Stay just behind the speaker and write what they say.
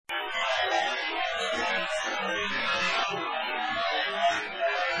Tell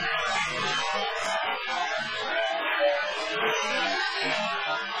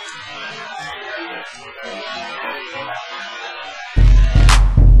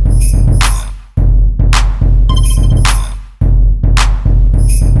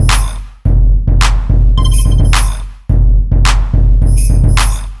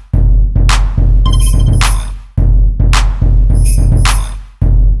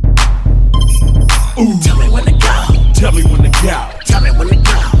me when to go. Tell me when to go. Tell me when to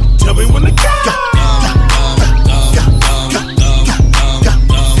go. Tell me when to go.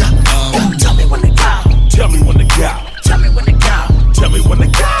 Tell me when to go. Tell me when to go. Tell me when to go. Tell me when to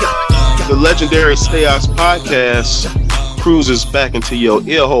go. The legendary Stayos podcast cruises back into your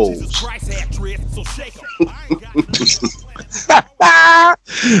ear holes. I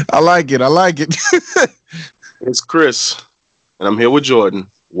like it. I like it. It's Chris, and I'm here with Jordan.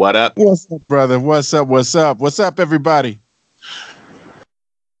 What up? What's up, brother? What's up? What's up? What's up, everybody?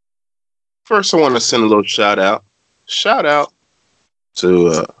 First, I want to send a little shout out. Shout out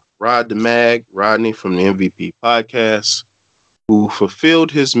to Rod the Mag, Rodney from the MVP podcast, who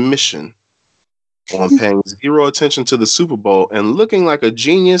fulfilled his mission on paying zero attention to the Super Bowl and looking like a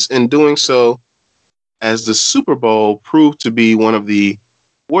genius in doing so, as the Super Bowl proved to be one of the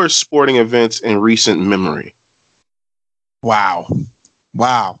worst sporting events in recent memory. Wow.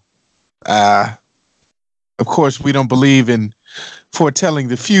 Of course, we don't believe in foretelling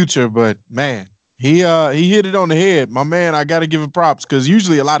the future, but man, he hit it on the head. My man, I got to give him props, because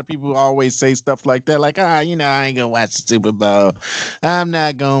usually a lot of people always say stuff like that, like, I ain't going to watch the Super Bowl. I'm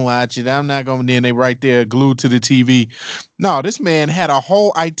not going to watch it. I'm not going to. Then they right there glued to the TV. No, this man had a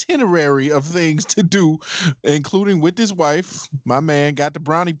whole itinerary of things to do, including with his wife. My man got the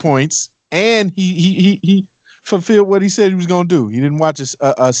brownie points, and he fulfilled what he said he was going to do. He didn't watch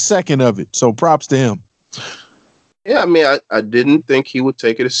a second of it. So props to him. Yeah, I mean, I didn't think he would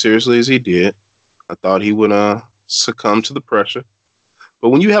take it as seriously as he did. I thought he would succumb to the pressure. But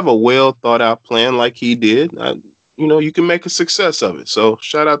when you have a well thought out plan like he did, you can make a success of it. So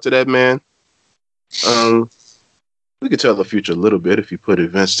shout out to that man. We could tell the future a little bit if you put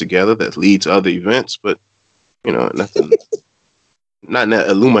events together that lead to other events, but nothing, not that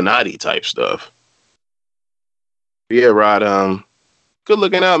Illuminati type stuff. But yeah, Rod, good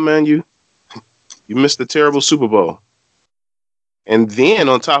looking out, man. You missed the terrible Super Bowl. And then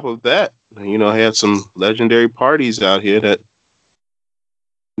on top of that, had some legendary parties out here that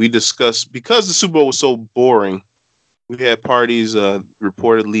we discussed. Because the Super Bowl was so boring, we had parties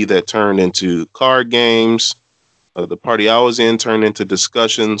reportedly that turned into card games. The party I was in turned into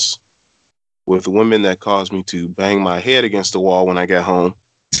discussions with women that caused me to bang my head against the wall when I got home.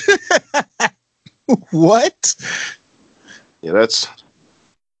 What? Yeah, that's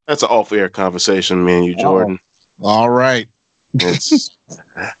an off-air conversation, me and you, Jordan. Oh, all right.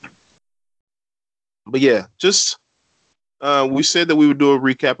 But yeah, just we said that we would do a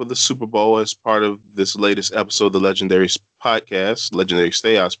recap of the Super Bowl as part of this latest episode of the Legendary Podcast, Legendary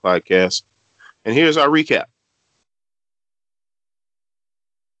Stayos Podcast. And here's our recap.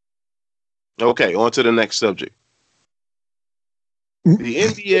 Okay, on to the next subject. The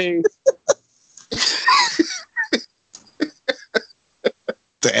NBA.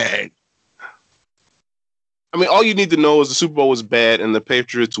 Dang. I mean, all you need to know is the Super Bowl was bad and the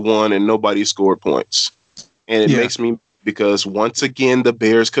Patriots won and nobody scored points. And it makes me, because once again, the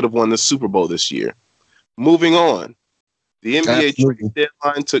Bears could have won the Super Bowl this year. Moving on. The NBA trade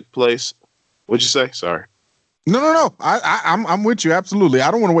deadline took place. What'd you say? Sorry. No. I'm with you. Absolutely.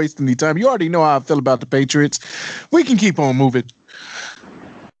 I don't want to waste any time. You already know how I feel about the Patriots. We can keep on moving.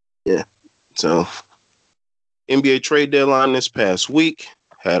 Yeah. So, NBA trade deadline this past week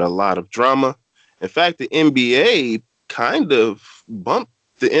had a lot of drama. In fact, the NBA kind of bumped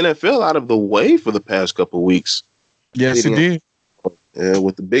the NFL out of the way for the past couple of weeks. Yes, it did.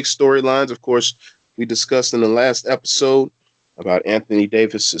 With the big storylines, of course, we discussed in the last episode about Anthony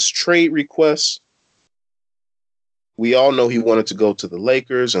Davis's trade requests. We all know he wanted to go to the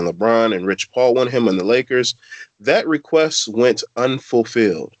Lakers, and LeBron and Rich Paul wanted him in the Lakers. That request went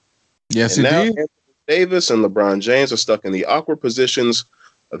unfulfilled. Yes, and it now did. Anthony Davis and LeBron James are stuck in the awkward positions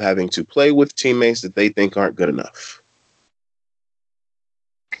of having to play with teammates that they think aren't good enough.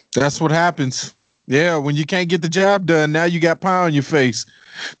 That's what happens. Yeah, when you can't get the job done, now you got pie on your face.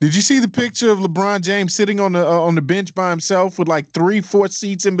 Did you see the picture of LeBron James sitting on the bench by himself with like 3-4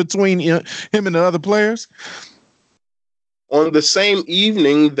 seats in between him and the other players? On the same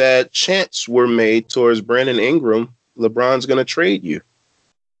evening that chants were made towards Brandon Ingram, LeBron's going to trade you.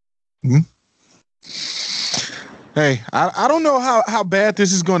 Mm-hmm. Hey, I don't know how bad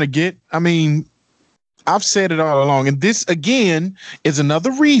this is going to get. I mean, I've said it all along. And this, again, is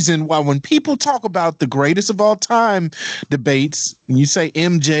another reason why when people talk about the greatest of all time debates, and you say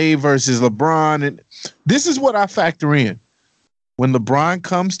MJ versus LeBron, and this is what I factor in. When LeBron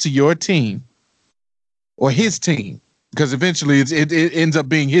comes to your team or his team, because eventually it ends up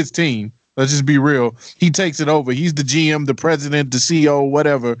being his team. Let's just be real. He takes it over. He's the GM, the president, the CEO,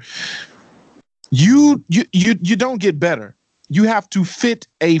 whatever. You don't get better. You have to fit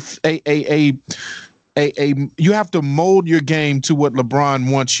you have to mold your game to what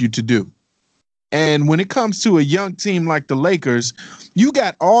LeBron wants you to do. And when it comes to a young team like the Lakers, you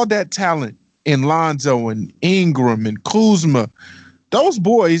got all that talent in Lonzo and Ingram and Kuzma. Those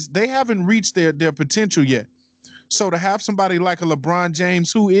boys, they haven't reached their potential yet. So to have somebody like a LeBron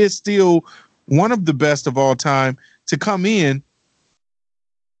James, who is still one of the best of all time, to come in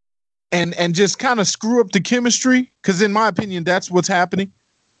and just kind of screw up the chemistry, because in my opinion, that's what's happening.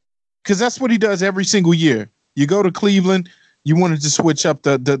 Because that's what he does every single year. You go to Cleveland, you wanted to switch up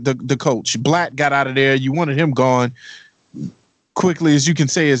the coach. Blatt got out of there. You wanted him gone quickly as you can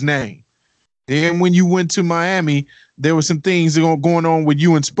say his name. Then when you went to Miami, there were some things going on with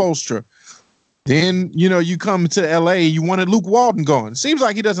you and Spoelstra. Then, you come to LA, you wanted Luke Walton gone. Seems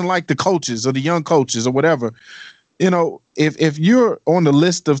like he doesn't like the coaches or the young coaches or whatever. If you're on the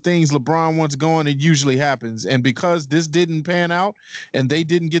list of things LeBron wants going, it usually happens. And because this didn't pan out and they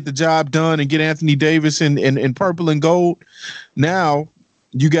didn't get the job done and get Anthony Davis in purple and gold, now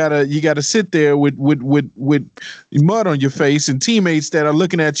you gotta sit there with mud on your face and teammates that are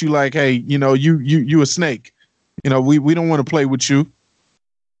looking at you like, hey, you a snake. We don't want to play with you.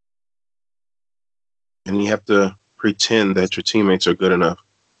 And you have to pretend that your teammates are good enough.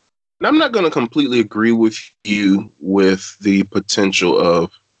 And I'm not going to completely agree with you with the potential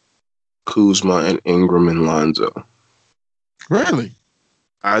of Kuzma and Ingram and Lonzo. Really?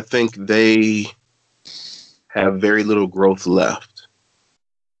 I think they have very little growth left.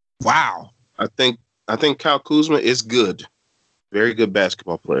 Wow. I think Kyle Kuzma is good. Very good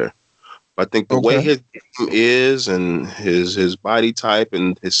basketball player. But I think the way his game is and his body type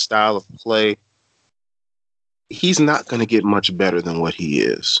and his style of play, he's not going to get much better than what he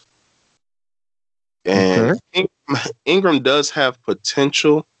is. And Ingram does have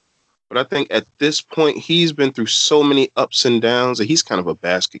potential, but I think at this point he's been through so many ups and downs that he's kind of a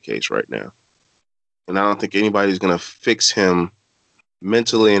basket case right now. And I don't think anybody's going to fix him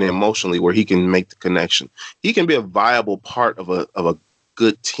mentally and emotionally where he can make the connection. He can be a viable part of a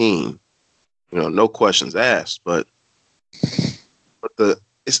good team, no questions asked. But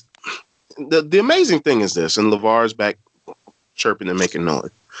the amazing thing is this, and LeVar's back chirping and making noise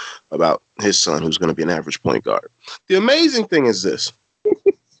about his son, who's going to be an average point guard. The amazing thing is this.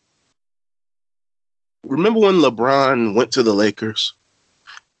 Remember when LeBron went to the Lakers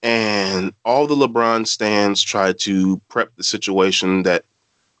and all the LeBron stans tried to prep the situation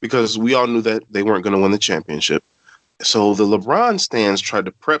because we all knew that they weren't going to win the championship. So the LeBron stans tried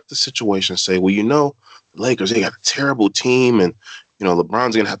to prep the situation, say, well, the Lakers, they got a terrible team and,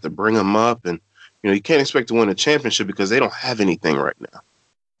 LeBron's going to have to bring them up and, you can't expect to win a championship because they don't have anything right now.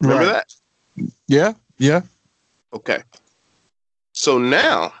 Remember that? Yeah. Yeah. Okay. So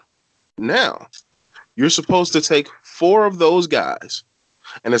now you're supposed to take 4 of those guys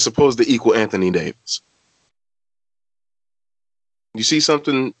and it's supposed to equal Anthony Davis. You see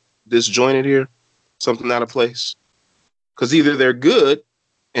something disjointed here? Something out of place? Because either they're good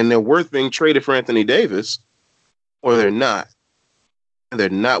and they're worth being traded for Anthony Davis, or they're not. And they're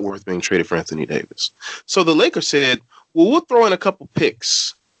not worth being traded for Anthony Davis. So the Lakers said, well, we'll throw in a couple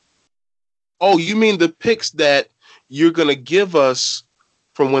picks. Oh, you mean the picks that you're going to give us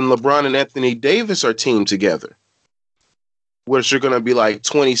from when LeBron and Anthony Davis are teamed together, which are going to be like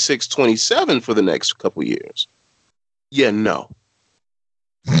 26, 27 for the next couple years? Yeah, no.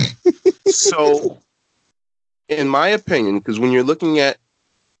 So, in my opinion, because when you're looking at,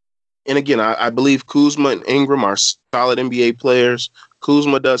 and again, I believe Kuzma and Ingram are solid NBA players.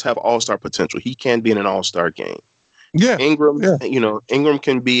 Kuzma does have all-star potential. He can be in an all-star game. Yeah. Ingram, Ingram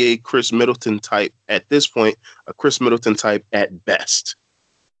can be a Chris Middleton type at this point, a Chris Middleton type at best.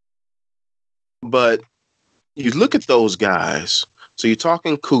 But you look at those guys. So you're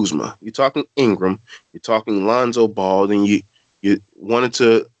talking Kuzma, you're talking Ingram, you're talking Lonzo Ball, and you wanted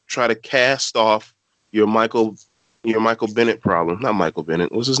to try to cast off your Michael Bennett problem. Not Michael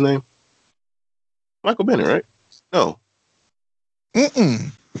Bennett. What's his name? Michael Bennett, right? No.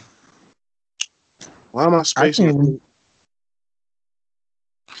 Why am I spacing?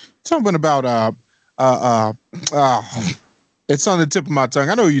 Something about it's on the tip of my tongue.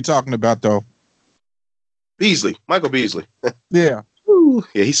 I know who you're talking about though. Beasley. Michael Beasley. Yeah.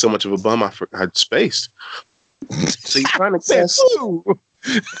 Yeah, he's so much of a bum. I'd spaced. So you're trying to cast.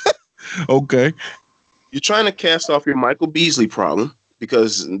 Okay. You're trying to cast off your Michael Beasley problem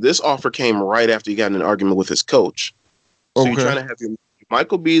because this offer came right after you got in an argument with his coach. So you're trying to have your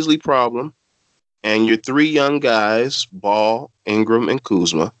Michael Beasley problem and your 3 young guys, Ball, Ingram, and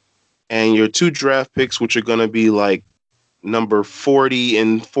Kuzma, and your 2 draft picks, which are going to be like number 40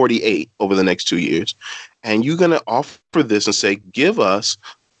 and 48 over the next 2 years. And you're going to offer this and say, give us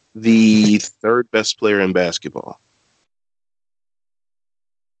the 3rd best player in basketball.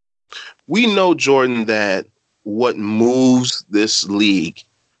 We know, Jordan, that what moves this league,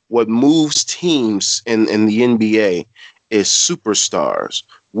 what moves teams in the NBA is superstars.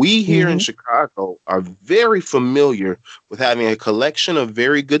 We here in Chicago are very familiar with having a collection of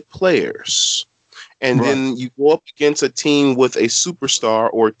very good players. And then you go up against a team with a superstar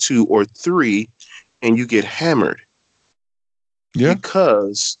or 2 or 3, and you get hammered. Yeah.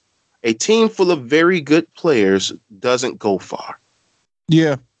 Because a team full of very good players doesn't go far.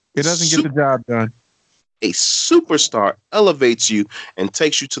 Yeah. It doesn't get the job done. A superstar elevates you and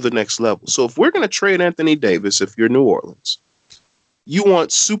takes you to the next level. So if we're going to trade Anthony Davis, if you're New Orleans, you want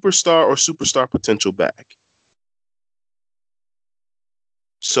superstar or superstar potential back.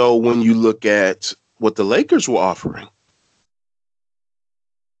 So when you look at what the Lakers were offering,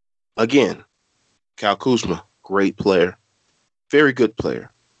 again, Kyle Kuzma, great player, very good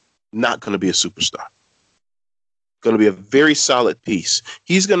player, not going to be a superstar. Going to be a very solid piece.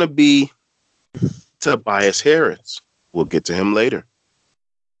 He's going to be Tobias Harris. We'll get to him later.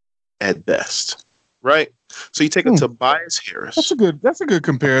 At best, right? So you take a Tobias Harris. That's a good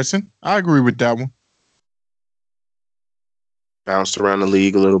comparison. I agree with that one. Bounced around the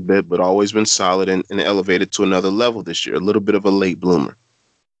league a little bit, but always been solid and elevated to another level this year. A little bit of a late bloomer.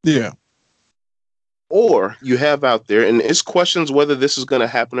 Yeah. Or you have out there, and it's questions whether this is going to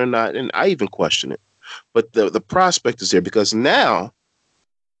happen or not, and I even question it. But the prospect is there because now,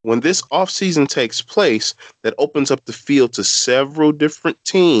 when this offseason takes place, that opens up the field to several different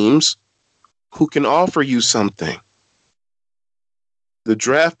teams who can offer you something. The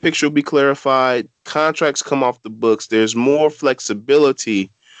draft picture will be clarified. Contracts come off the books. There's more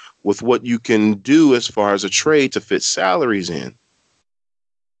flexibility with what you can do as far as a trade to fit salaries in.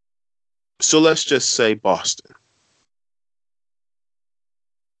 So let's just say Boston.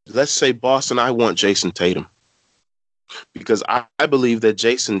 Let's say Boston, I want Jason Tatum. Because I believe that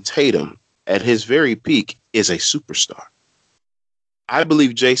Jason Tatum, at his very peak, is a superstar. I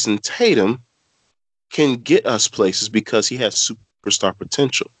believe Jason Tatum can get us places because he has superstar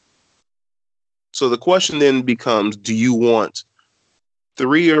potential. So the question then becomes, do you want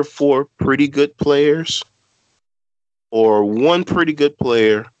 3 or 4 pretty good players or 1 pretty good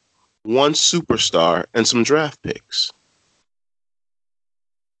player, 1 superstar, and some draft picks?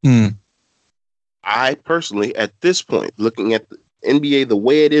 I personally, at this point, looking at the NBA the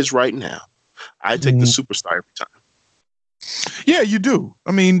way it is right now, I take the superstar every time. Yeah, you do.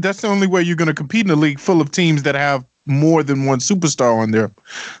 I mean, that's the only way you're going to compete in a league full of teams that have more than 1 superstar on there.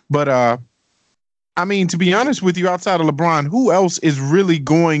 But, I mean, to be honest with you, outside of LeBron, who else is really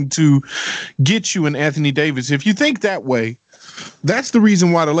going to get you an Anthony Davis? If you think that way, that's the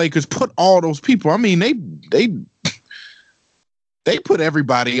reason why the Lakers put all those people. I mean, they put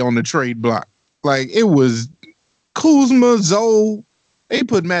everybody on the trade block. Like, it was Kuzma, Zoe. They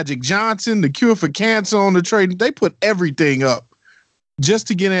put Magic Johnson, the cure for cancer on the trade. They put everything up just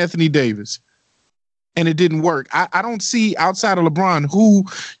to get Anthony Davis. And it didn't work. I don't see, outside of LeBron, who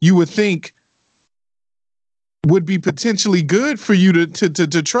you would think would be potentially good for you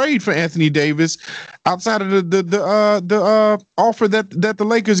to trade for Anthony Davis outside of the offer that the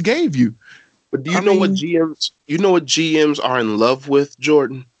Lakers gave you. But do you know what GMs are in love with,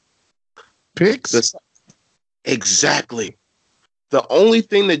 Jordan? Picks? Exactly. The only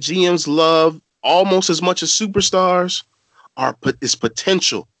thing that GMs love almost as much as superstars is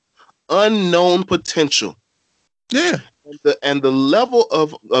potential, unknown potential. Yeah. And the level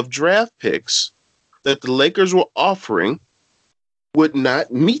of draft picks that the Lakers were offering would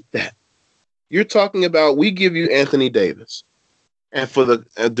not meet that. You're talking about, we give you Anthony Davis. And for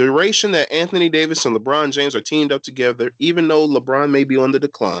the duration that Anthony Davis and LeBron James are teamed up together, even though LeBron may be on the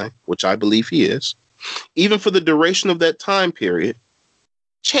decline, which I believe he is, even for the duration of that time period,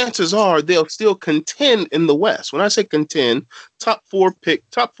 chances are they'll still contend in the West. When I say contend, top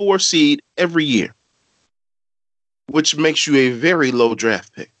 4 seed every year, which makes you a very low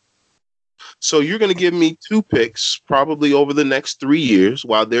draft pick. So you're going to give me 2 picks probably over the next 3 years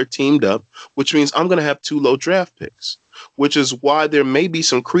while they're teamed up, which means I'm going to have 2 low draft picks, which is why there may be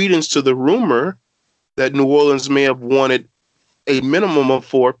some credence to the rumor that New Orleans may have wanted a minimum of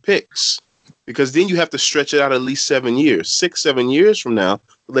 4 picks, because then you have to stretch it out at least 7 years. 6, 7 years from now,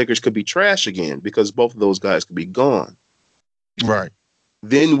 the Lakers could be trash again because both of those guys could be gone. Right.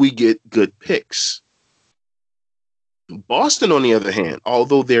 Then we get good picks. Boston, on the other hand,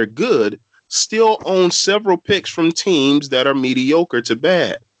 although they're good, still owns several picks from teams that are mediocre to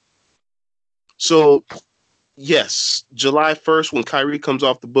bad. So, yes, July 1st, when Kyrie comes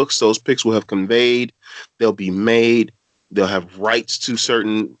off the books, those picks will have conveyed. They'll be made. They'll have rights to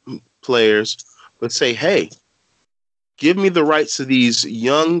certain players. But say, hey, give me the rights to these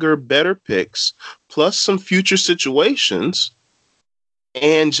younger, better picks, plus some future situations,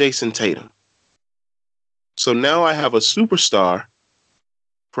 and Jason Tatum. So now I have a superstar,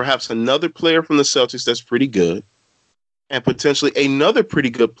 perhaps another player from the Celtics that's pretty good, and potentially another pretty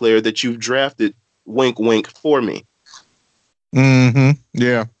good player that you've drafted, wink, wink, for me. Mm-hmm.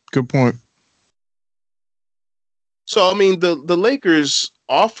 Yeah, good point. So, I mean, the Lakers'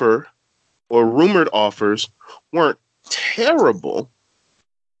 offer or rumored offers weren't terrible.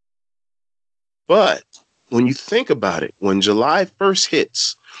 But when you think about it, when July 1st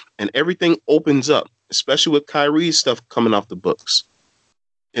hits and everything opens up, especially with Kyrie's stuff coming off the books,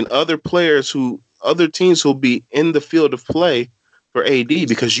 and other teams who'll be in the field of play for AD,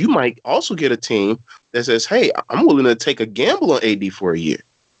 because you might also get a team that says, hey, I'm willing to take a gamble on AD for a year.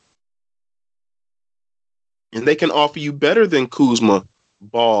 And they can offer you better than Kuzma,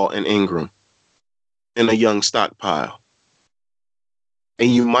 Ball, and Ingram in a young stockpile.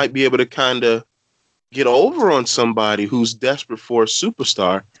 And you might be able to kind of get over on somebody who's desperate for a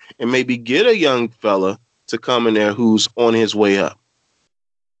superstar and maybe get a young fella to come in there who's on his way up.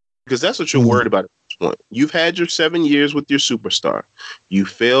 Because that's what you're worried about at this point. You've had your 7 years with your superstar. You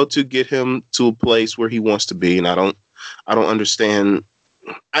failed to get him to a place where he wants to be. And I don't understand.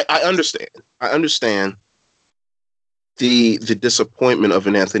 I understand the disappointment of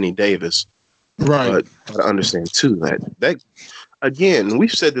an Anthony Davis. Right. But I understand too that again,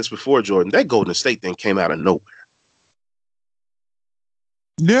 we've said this before, Jordan, that Golden State thing came out of nowhere.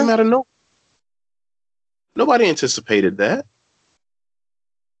 Yeah. Came out of nowhere. Nobody anticipated that.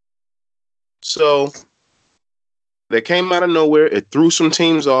 So that came out of nowhere. It threw some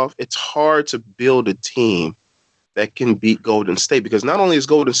teams off. It's hard to build a team that can beat Golden State, because not only is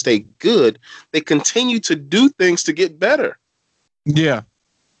Golden State good, they continue to do things to get better. Yeah.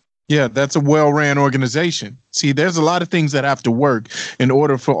 Yeah, that's a well-ran organization. See, there's a lot of things that have to work in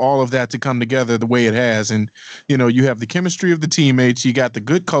order for all of that to come together the way it has. And, you have the chemistry of the teammates. You got the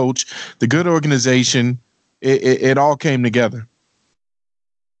good coach, the good organization. It all came together.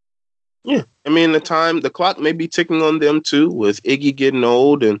 Yeah. I mean, the clock may be ticking on them too, with Iggy getting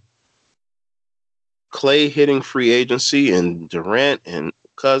old and Clay hitting free agency and Durant and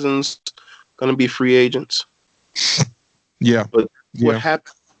Cousins going to be free agents. Yeah. But what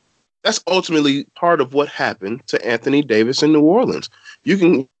happened? That's ultimately part of what happened to Anthony Davis in New Orleans. You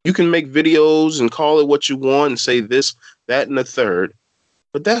can make videos and call it what you want and say this, that, and the third,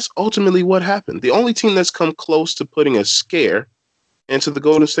 but that's ultimately what happened. The only team that's come close to putting a scare into the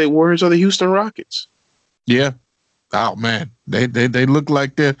Golden State Warriors are the Houston Rockets. Yeah. Oh man, they look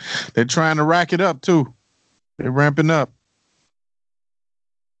like they're trying to rack it up too. They're ramping up.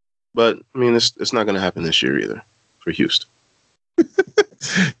 But I mean, it's not going to happen this year either for Houston.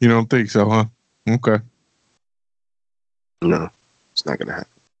 You don't think so, huh? Okay. No, it's not going to happen.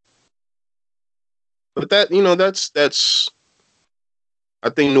 But that's. I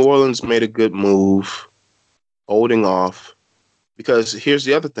think New Orleans made a good move, holding off, because here's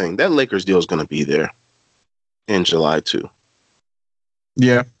the other thing: that Lakers deal is going to be there in July too.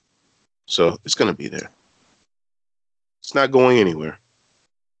 Yeah. So it's going to be there. It's not going anywhere.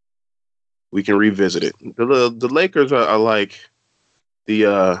 We can revisit it. The Lakers are like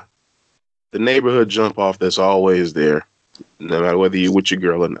the neighborhood jump off that's always there, no matter whether you're with your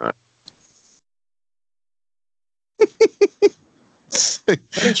girl or not.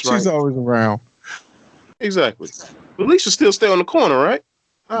 She's always around. Exactly. But at least you still stay on the corner, right?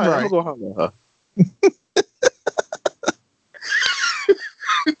 All right. I'm going to go holler at her.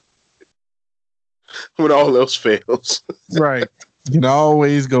 When all else fails. Right. You can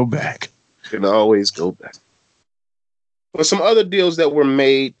always go back. But some other deals that were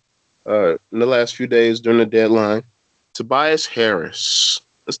made in the last few days during the deadline. Tobias Harris.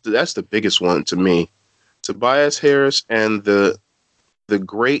 That's the biggest one to me. Tobias Harris and the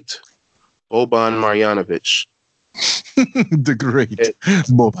great Boban Marjanovic. The great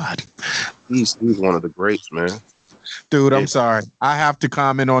Boban. He's one of the greats, man. Dude, I'm sorry. I have to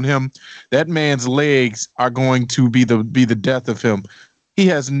comment on him. That man's legs are going to be the death of him. He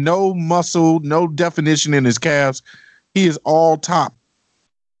has no muscle, no definition in his calves. He is all top.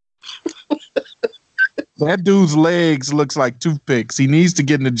 That dude's legs looks like toothpicks. He needs to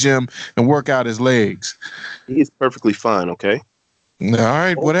get in the gym and work out his legs. He's perfectly fine, okay? All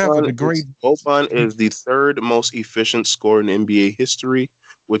right, whatever. The great Boban is the third most efficient scorer in NBA history,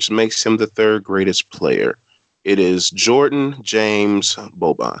 which makes him the third greatest player. It is Jordan, James,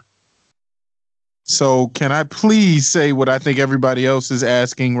 Boban. So can I please say what I think everybody else is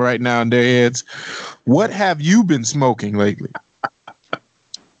asking right now in their heads? What have you been smoking lately?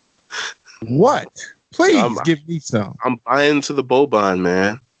 What? Please give me some. I'm buying to the Boban,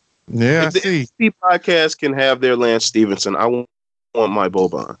 man. Yeah, if the MVP podcast can have their Lance Stevenson, I want my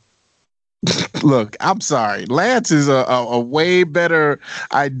Boban. Look, I'm sorry. Lance is a way better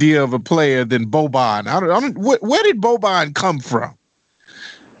idea of a player than Boban. Where did Boban come from?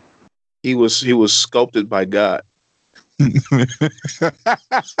 He was sculpted by God.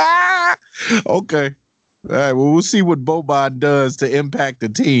 Okay. All right. Well, we'll see what Boban does to impact the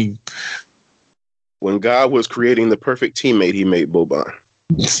team. When God was creating the perfect teammate, he made Boban.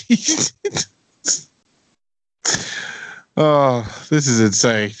 Oh, this is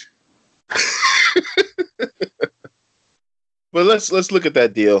insane. But let's look at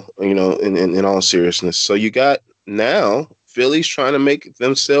that deal, in all seriousness. So you got now Philly's trying to make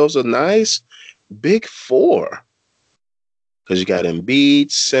themselves a nice big four. Because you got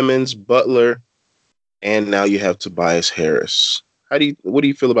Embiid, Simmons, Butler, and now you have Tobias Harris. What do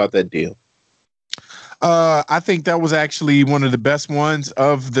you feel about that deal? I think that was actually one of the best ones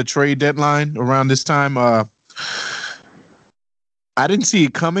of the trade deadline around this time. I didn't see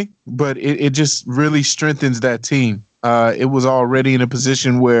it coming, but it just really strengthens that team. It was already in a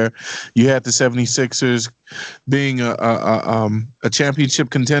position where you had the 76ers being a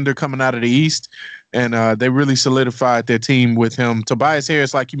championship contender coming out of the East, and they really solidified their team with him. Tobias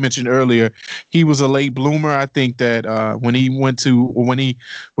Harris, like you mentioned earlier, he was a late bloomer. I think that when he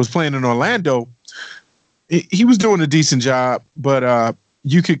was playing in Orlando, he was doing a decent job, but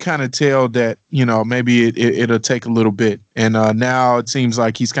you could kind of tell that, maybe it'll take a little bit. And now it seems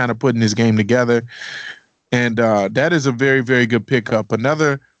like he's kind of putting his game together. And that is a very, very good pickup.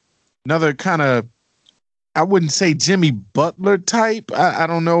 Another kind of, I wouldn't say Jimmy Butler type. I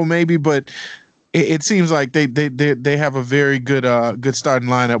don't know, maybe, but it seems like they have a very good starting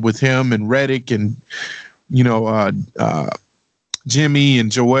lineup with him and Redick and Jimmy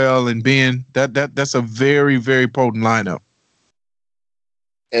and Joel and Ben. That's a very, very potent lineup.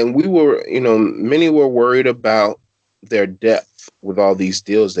 And many were worried about their depth with all these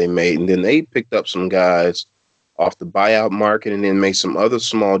deals they made. And then they picked up some guys off the buyout market and then made some other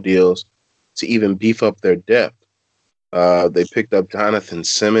small deals to even beef up their depth. They picked up Jonathan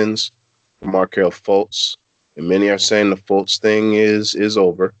Simmons, Markelle Fultz, and many are saying the Fultz thing is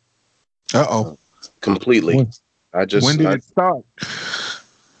over. Completely. When did it start?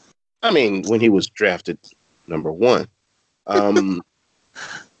 I mean, when he was drafted number 1.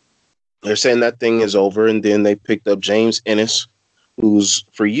 They're saying that thing is over, and then they picked up James Ennis, who's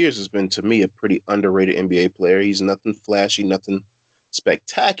for years has been, to me, a pretty underrated NBA player. He's nothing flashy, nothing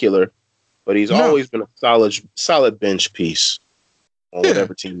spectacular, but he's always been a solid bench piece on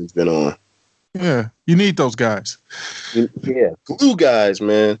whatever team he's been on. Yeah, you need those guys. Yeah, glue guys,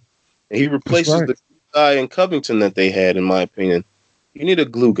 man. And he replaces the guy in Covington that they had, in my opinion. You need a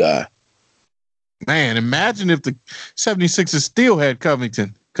glue guy. Man, imagine if the 76ers still had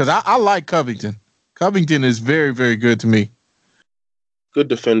Covington. Because I like Covington. Covington is very, very good to me. Good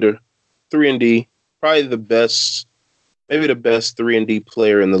defender. 3-and-D. Probably the best 3-and-D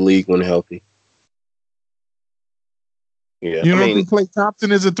player in the league when healthy. Yeah, you don't think Klay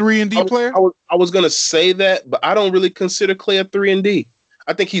Thompson is a 3-and-D player? I was going to say that, but I don't really consider Klay a 3-and-D.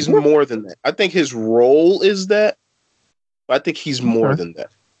 I think he's more than that. I think his role is that, but I think he's more than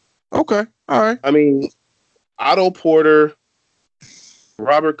that. Okay, all right. I mean, Otto Porter,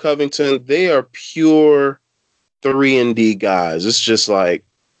 Robert Covington, they are pure 3-and-D guys. It's just like,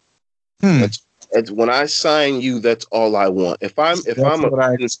 it's when I sign you, that's all I want. If I'm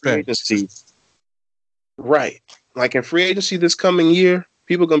a free agency, right? Like in free agency this coming year,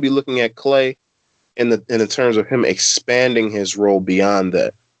 people are going to be looking at Klay in the terms of him expanding his role beyond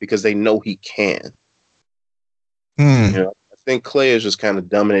that because they know he can. I think Klay is just kind of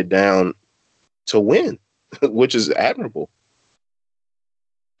dumbing it down to win, which is admirable.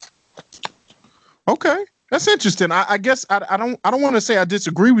 Okay, that's interesting. I guess I don't want to say I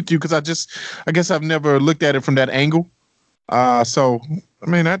disagree with you because I guess I've never looked at it from that angle. So I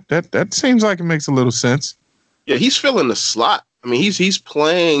mean that seems like it makes a little sense. Yeah, he's filling the slot. I mean, he's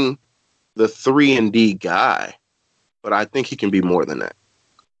playing the 3-and-D guy, but I think he can be more than that.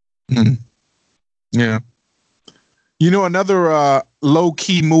 Yeah. You know, another low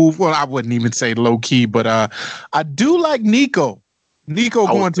key move. Well, I wouldn't even say low key, but I do like Nico. Nico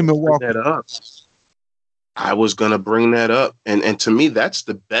going to Milwaukee. I was gonna bring that up, and to me, that's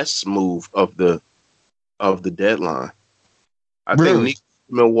the best move of the deadline. I think Nico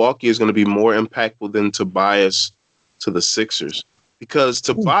Milwaukee is going to be more impactful than Tobias to the Sixers, because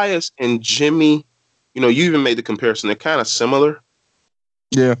Tobias and Jimmy, you even made the comparison. They're kind of similar.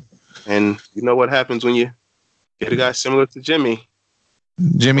 Yeah. And you know what happens when you get a guy similar to Jimmy?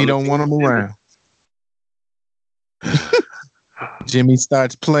 Jimmy don't want him around. Jimmy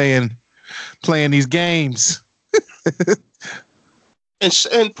starts playing these games.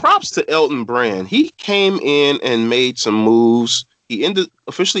 And props to Elton Brand. He came in and made some moves. He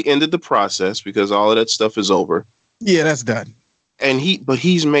officially ended the process because all of that stuff is over. Yeah, that's done. But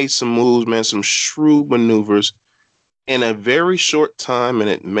he's made some moves, man, some shrewd maneuvers in a very short time, and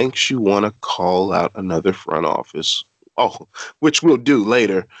it makes you want to call out another front office. Oh, which we'll do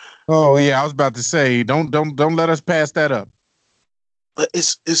later. Oh yeah, I was about to say, don't let us pass that up. But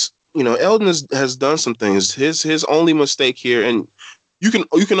it's Elton has done some things. His only mistake here, and you can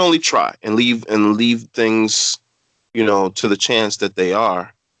only try and leave things, to the chance that they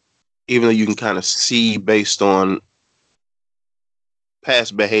are, even though you can kind of see based on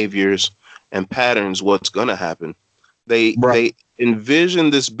past behaviors and patterns what's going to happen. They envision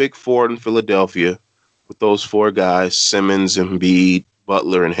this big four in Philadelphia with those four guys: Simmons, Embiid,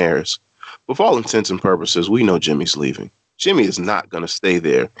 Butler, and Harris. With all intents and purposes, we know Jimmy's leaving. Jimmy is not going to stay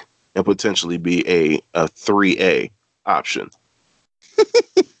there and potentially be a 3A option.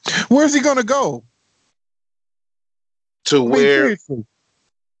 Where's he going to go? Somewhere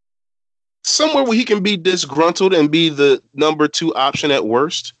where he can be disgruntled and be the number 2 option at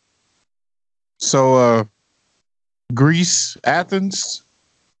worst. So, Greece, Athens,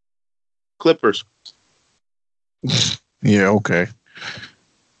 Clippers. Yeah, okay.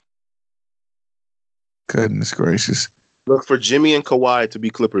 Goodness gracious. Look for Jimmy and Kawhi to be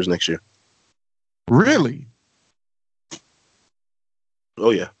Clippers next year. Really? Oh,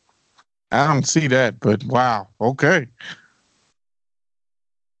 yeah. I don't see that, but wow. Okay.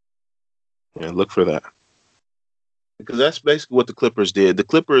 Yeah, look for that. Because that's basically what the Clippers did. The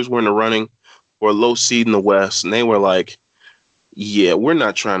Clippers were in the running for a low seed in the West, and they were like, yeah, we're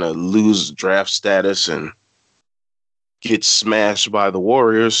not trying to lose draft status and get smashed by the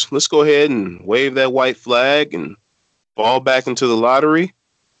Warriors. Let's go ahead and wave that white flag and fall back into the lottery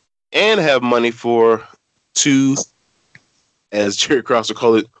and have money for 2, as Jerry Krause would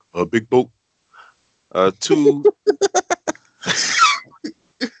call it, a big boat. 2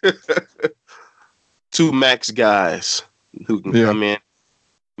 2 max guys who can come in,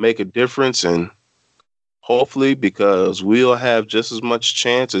 make a difference, and hopefully, because we'll have just as much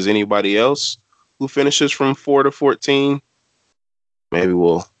chance as anybody else who finishes from 4 to 14, maybe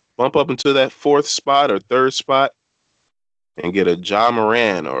we'll bump up into that 4th spot or 3rd spot and get a Ja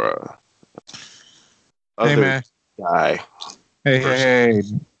Morant or a other guy. Hey,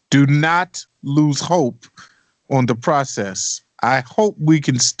 do not lose hope on the process. I hope we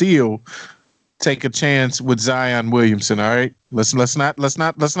can still take a chance with Zion Williamson. All right, let's not lose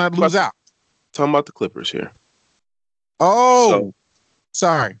out. Talking about the Clippers here. Oh,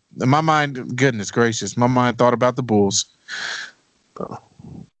 sorry. My mind, goodness gracious, my mind thought about the Bulls.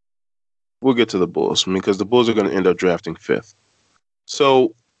 We'll get to the Bulls because the Bulls are going to end up drafting 5th.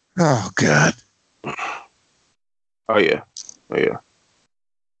 So, oh God. Oh yeah.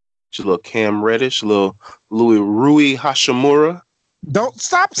 Just a little Cam Reddish, a little Rui Hachimura. Don't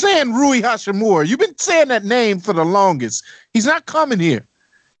stop saying Rui Hachimura. You've been saying that name for the longest. He's not coming here.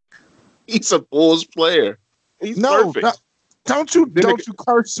 He's a Bulls player. He's perfect. No, don't you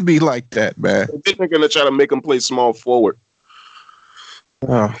curse me like that, man. They're going to try to make him play small forward.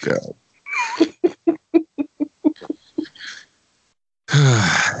 Oh God.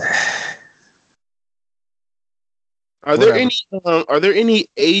 Are there any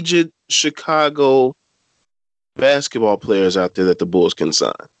aged Chicago basketball players out there that the Bulls can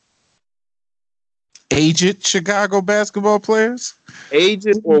sign? Aged Chicago basketball players?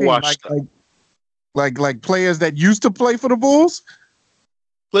 Aged or washed up? Like players that used to play for the Bulls?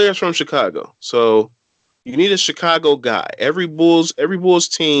 Players from Chicago. So you need a Chicago guy. Every Bulls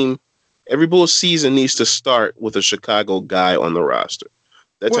team, every Bulls season needs to start with a Chicago guy on the roster.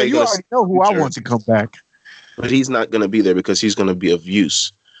 That's how you already know who I want to come back. But he's not going to be there because he's going to be of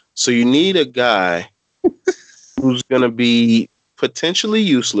use. So you need a guy who's going to be potentially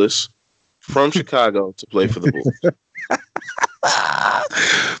useless from Chicago to play for the Bulls.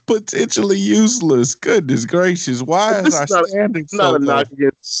 Potentially useless. Goodness gracious. Why is our standing so low?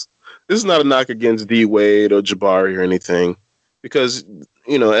 this is not a knock against D Wade or Jabari or anything, because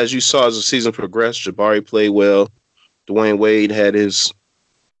as you saw as the season progressed, Jabari played well. Dwayne Wade had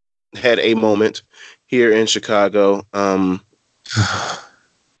a moment here in Chicago, but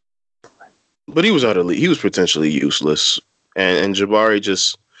he was potentially useless, and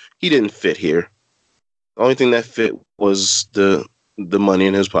Jabari he didn't fit here. The only thing that fit was the money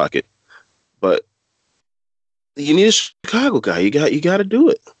in his pocket, but you need a Chicago guy. You got to do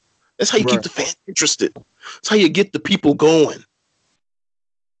it. That's how you keep the fans interested. That's how you get the people going.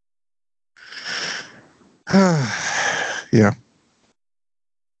 Yeah.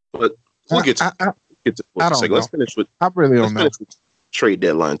 But we'll get to I don't know. Let's finish with trade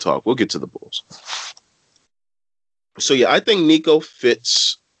deadline talk. We'll get to the Bulls. So yeah, I think Nico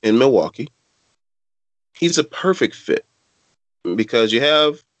fits in Milwaukee. He's a perfect fit because you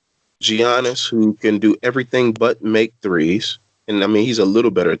have Giannis, who can do everything but make threes. And I mean, he's a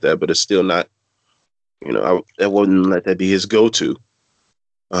little better at that, but it's still not, I wouldn't let that be his go-to.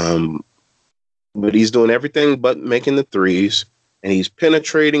 But he's doing everything but making the threes, and he's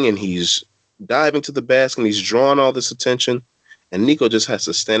penetrating, and he's diving to the basket, and he's drawing all this attention. And Nico just has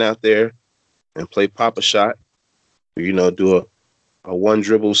to stand out there and play pop a shot, or, do a one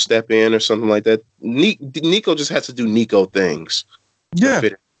dribble step in or something like that. Nico just has to do Nico things. Yeah.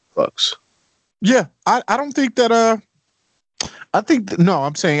 Bucks. Yeah. I don't think that,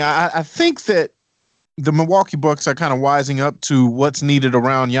 I'm saying I think that the Milwaukee Bucks are kind of wising up to what's needed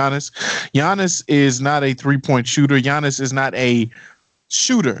around Giannis. Giannis is not a 3-point shooter. Giannis is not a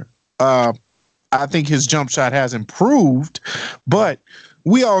shooter. I think his jump shot has improved, but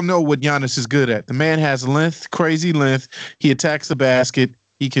we all know what Giannis is good at. The man has length, crazy length. He attacks the basket.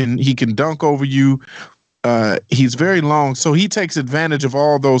 He can dunk over you. He's very long, so he takes advantage of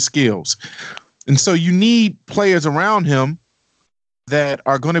all those skills. And so you need players around him that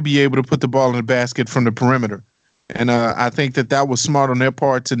are going to be able to put the ball in the basket from the perimeter. And I think that was smart on their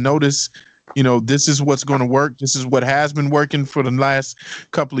part to notice, this is what's going to work. This is what has been working for the last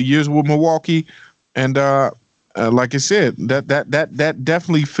couple of years with Milwaukee. And like I said, that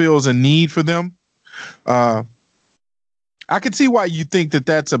definitely fills a need for them. I could see why you think that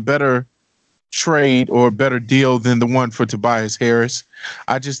that's a better trade or a better deal than the one for Tobias Harris.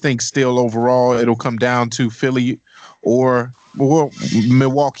 I just think still overall it'll come down to Philly or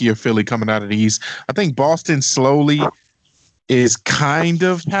Milwaukee or Philly coming out of the East. I think Boston slowly is kind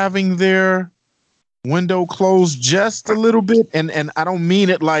of having their window closed just a little bit. And I don't mean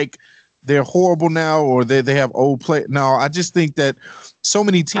it like they're horrible now or they have old play. No, I just think that so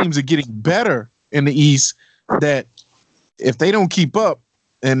many teams are getting better in the East that if they don't keep up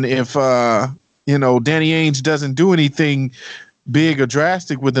and if, Danny Ainge doesn't do anything big or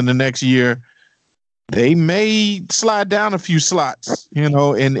drastic within the next year, they may slide down a few slots, in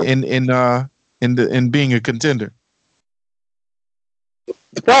being a contender.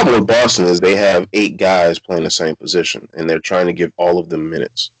 The problem with Boston is they have 8 guys playing the same position, and they're trying to give all of them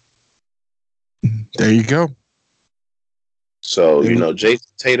minutes. There you go. So, Jason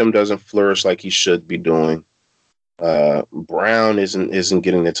Tatum doesn't flourish like he should be doing. Brown isn't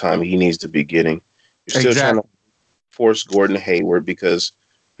getting the time he needs to be getting. You're still trying to force Gordon Hayward because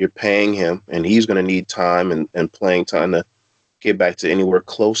you're paying him, and he's going to need time and playing time to get back to anywhere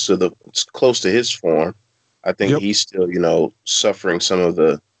close to his form. I think he's still, suffering some of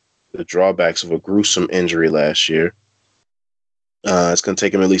the drawbacks of a gruesome injury last year. It's going to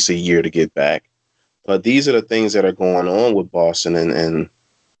take him at least a year to get back. But these are the things that are going on with Boston, and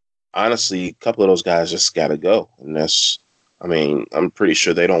honestly, a couple of those guys just got to go. And I'm pretty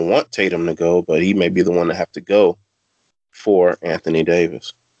sure they don't want Tatum to go, but he may be the one to have to go for Anthony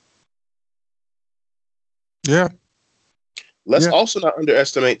Davis. Yeah. Let's also not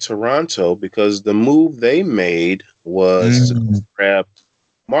underestimate Toronto, because the move they made was to grab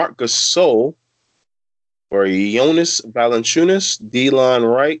Marc Gasol for Jonas Valanciunas,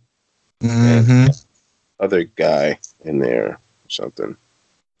 Delon Wright, and other guy in there or something.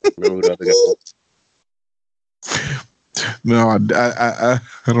 Remember who the other guy was? No, I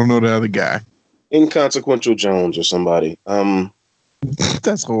don't know the other guy. Inconsequential Jones or somebody.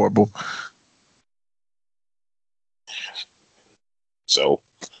 That's horrible.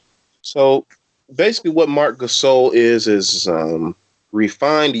 So basically what Marc Gasol is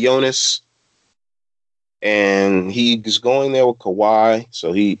refined Jonas, and he's going there with Kawhi,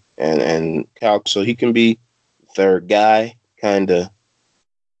 so he and Cal, so he can be third guy, kind of,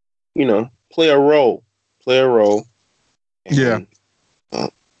 play a role. And, yeah.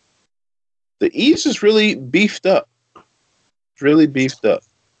 The East is really beefed up.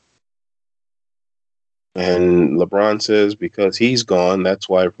 And LeBron says because he's gone, that's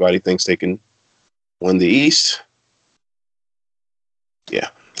why everybody thinks they can win the East. Yeah.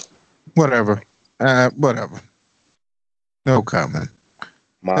 Whatever. Whatever. No comment.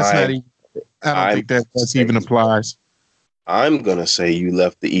 That's not even, I don't think that's even applies. I'm going to say you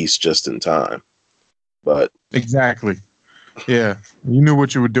left the East just in time. But exactly. Yeah. You knew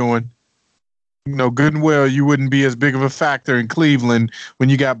what you were doing. You know, good and well, you wouldn't be as big of a factor in Cleveland when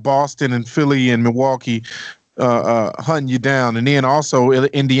you got Boston and Philly and Milwaukee hunting you down. And then also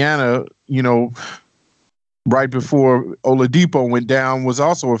Indiana, you know, right before Oladipo went down was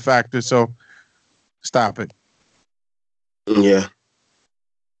also a factor. So stop it. Yeah.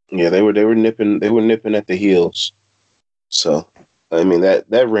 Yeah, they were nipping at the heels. So I mean that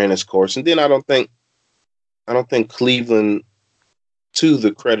ran its course. And then I don't think Cleveland, to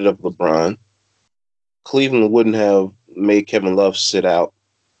the credit of LeBron, Cleveland wouldn't have made Kevin Love sit out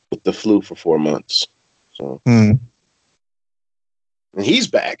with the flu for 4 months. So and he's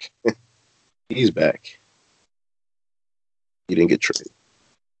back. He's back. He didn't get traded.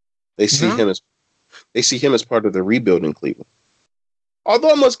 They see him as part of the rebuild in Cleveland.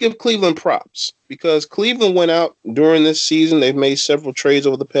 Although I must give Cleveland props because Cleveland went out during this season. They've made several trades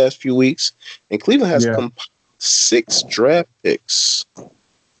over the past few weeks, and Cleveland has compiled 6 draft picks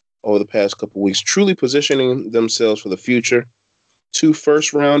over the past couple of weeks, truly positioning themselves for the future. 2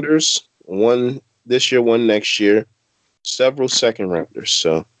 first-rounders, 1 this year, 1 next year, several second-rounders.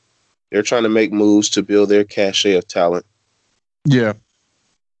 So they're trying to make moves to build their cachet of talent. Yeah.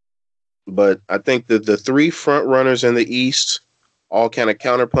 But I think that the 3 front runners in the East all kind of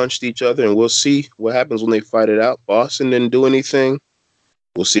counterpunched each other, and we'll see what happens when they fight it out. Boston didn't do anything.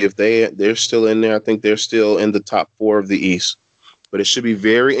 We'll see if they're still in there. I think they're still in the top 4 of the East. But it should be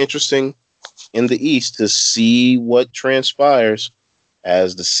very interesting in the East to see what transpires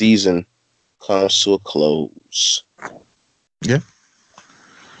as the season comes to a close. Yeah.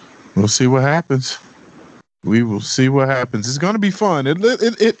 We'll see what happens. We will see what happens. It's going to be fun.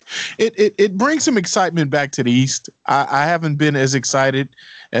 It brings some excitement back to the East. I haven't been as excited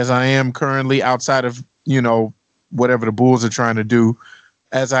as I am currently outside of, you know, whatever the Bulls are trying to do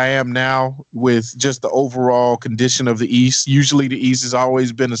as I am now with just the overall condition of the East. Usually the East has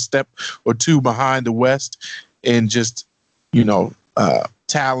always been a step or 2 behind the West and just, you know,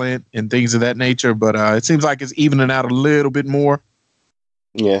 talent and things of that nature. But it seems like it's evening out a little bit more.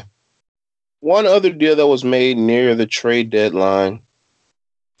 Yeah. One other deal that was made near the trade deadline.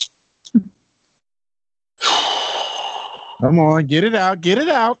 Come on, get it out. Get it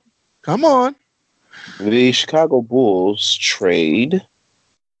out. Come on. The Chicago Bulls trade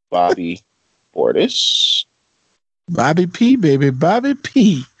Bobby Portis. Bobby P, baby. Bobby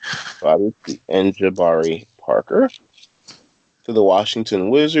P. Bobby P. And Jabari Parker to the Washington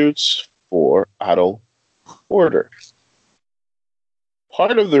Wizards for Otto Porter.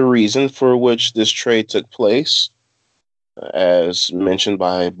 Part of the reason for which this trade took place, as mentioned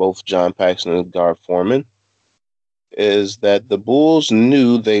by both John Paxson and Gar Forman, is that the Bulls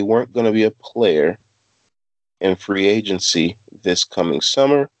knew they weren't going to be a player in free agency this coming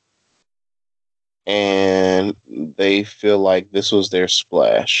summer, and they feel like this was their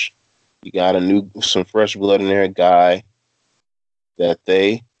splash. You got some fresh blood in there, a guy that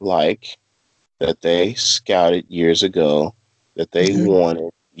they like, that they scouted years ago, that they wanted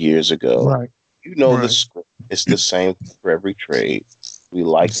years ago. Right. You know the script. It's the same for every trade. We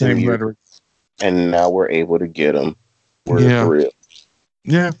like same rhetoric, and now we're able to get them. We're thrilled.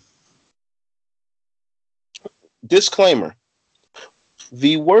 Yeah. Disclaimer.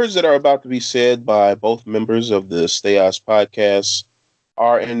 The words that are about to be said by both members of the Stay Oz podcast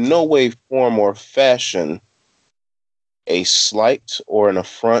are in no way, form, or fashion a slight or an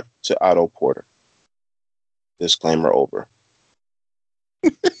affront to Otto Porter. Disclaimer over.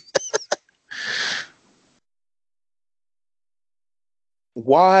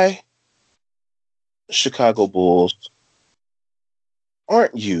 Why, Chicago Bulls,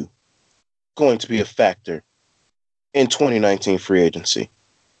 aren't you going to be a factor in 2019 free agency?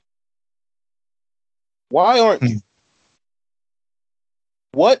 Why aren't you?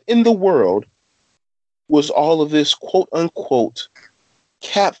 What in the world was all of this quote unquote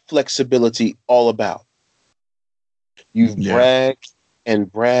cap flexibility all about? You've bragged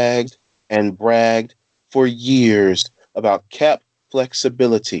and bragged and bragged for years about cap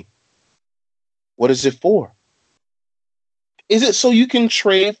flexibility. What is it for? Is it so you can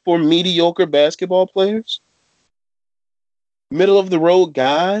trade for mediocre basketball players? Middle of the road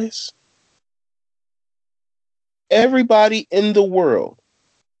guys? Everybody in the world,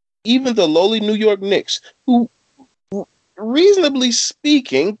 even the lowly New York Knicks, who reasonably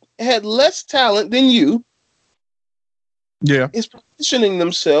speaking, had less talent than you, is positioning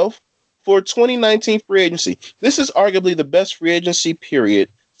themselves for 2019 free agency. This is arguably the best free agency period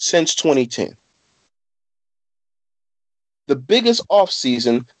since 2010. The biggest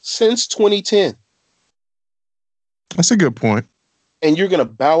offseason since 2010. That's a good point. And you're going to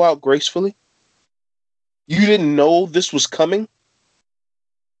bow out gracefully? You didn't know this was coming?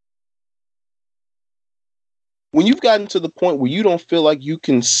 When you've gotten to the point where you don't feel like you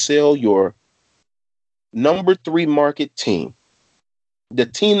can sell your number 3 market team, the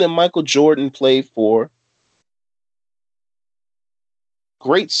team that Michael Jordan played for,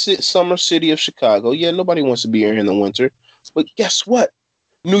 great summer city of Chicago. Yeah, nobody wants to be here in the winter. But guess what?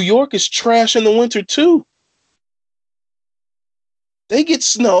 New York is trash in the winter too. They get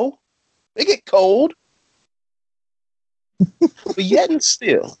snow. They get cold. But yet and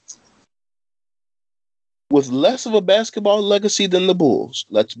still, with less of a basketball legacy than the Bulls,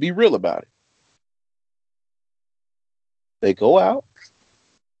 let's be real about it. They go out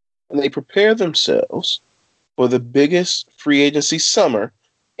and they prepare themselves for the biggest free agency summer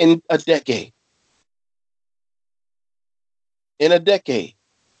in a decade. In a decade.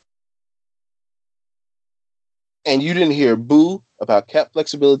 And you didn't hear boo about cap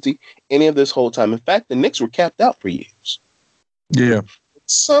flexibility any of this whole time. In fact, the Knicks were capped out for years. Yeah.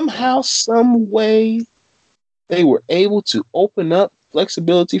 Somehow, some way, they were able to open up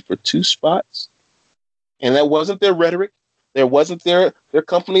flexibility for 2 spots. And that wasn't their rhetoric. There wasn't their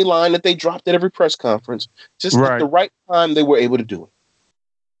company line that they dropped at every press conference. Just at the right time, they were able to do it.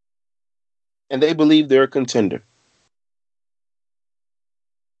 And they believe they're a contender.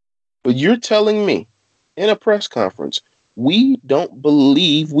 But you're telling me in a press conference, we don't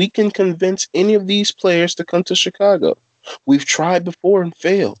believe we can convince any of these players to come to Chicago. We've tried before and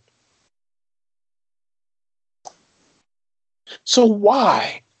failed. So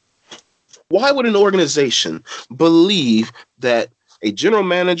why? Why would an organization believe that a general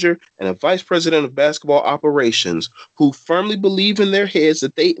manager and a vice president of basketball operations who firmly believe in their heads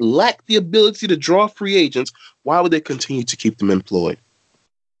that they lack the ability to draw free agents, why would they continue to keep them employed?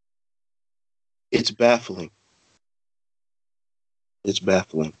 It's baffling. It's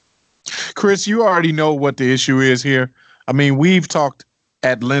baffling. Chris, you already know what the issue is here. I mean, we've talked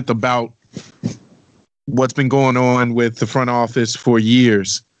at length about what's been going on with the front office for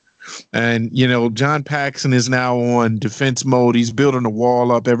years. And, you know, John Paxson is now on defense mode. He's building a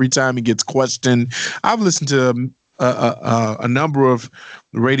wall up every time he gets questioned. I've listened to a number of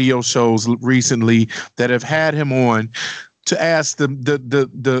radio shows recently that have had him on to ask the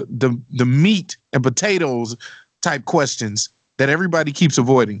meat and potatoes type questions that everybody keeps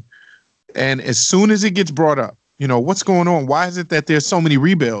avoiding. And as soon as it gets brought up, you know, what's going on? Why is it that there's so many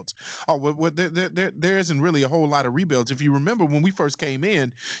rebuilds? Oh, well, there isn't really a whole lot of rebuilds. If you remember when we first came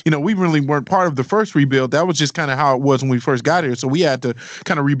in, you know, we really weren't part of the first rebuild. That was just kind of how it was when we first got here. So we had to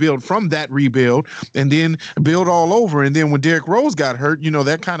kind of rebuild from that rebuild and then build all over. And then when Derrick Rose got hurt, you know,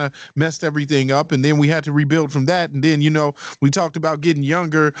 that kind of messed everything up. And then we had to rebuild from that. And then, you know, we talked about getting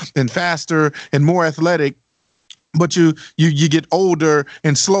younger and faster and more athletic. But you get older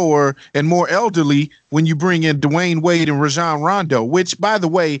and slower and more elderly when you bring in Dwayne Wade and Rajon Rondo, which, by the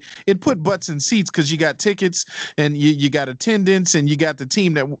way, it put butts in seats because you got tickets and you got attendance and you got the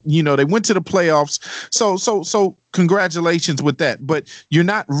team that, you know, they went to the playoffs. So congratulations with that. But you're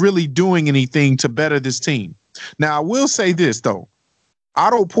not really doing anything to better this team. Now, I will say this, though.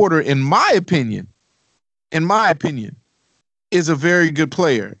 Otto Porter, in my opinion, is a very good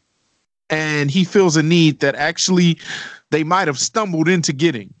player. And he feels a need that actually they might have stumbled into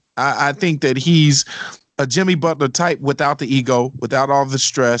getting. I think that he's a Jimmy Butler type without the ego, without all the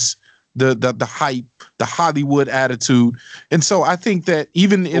stress, the hype, the Hollywood attitude. And so I think that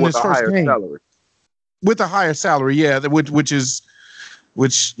even in his first game, with a higher salary, yeah,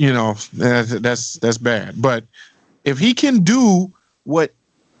 which you know, that's bad. But if he can do what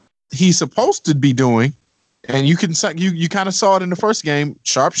he's supposed to be doing, and you kind of saw it in the first game,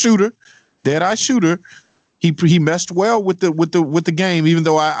 sharp shooter. Dead-eye shooter, he meshed well with the game. Even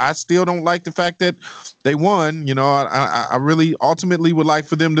though I still don't like the fact that they won. You know, I really ultimately would like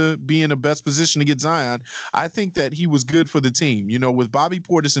for them to be in the best position to get Zion. I think that he was good for the team. You know, with Bobby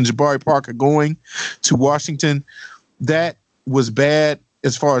Portis and Jabari Parker going to Washington, that was bad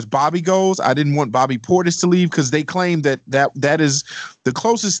as far as Bobby goes. I didn't want Bobby Portis to leave because they claim that is the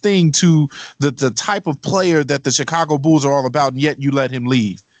closest thing to the type of player that the Chicago Bulls are all about, and yet you let him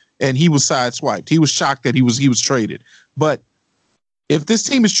leave. And he was sideswiped. He was shocked that he was traded. But if this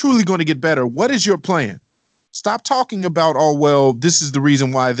team is truly going to get better, what is your plan? Stop talking about, oh, well, this is the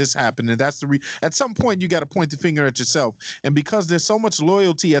reason why this happened. And that's at some point, you got to point the finger at yourself. And because there's so much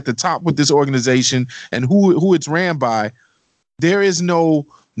loyalty at the top with this organization and who it's ran by, there is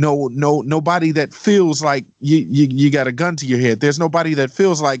nobody that feels like you got a gun to your head. There's nobody that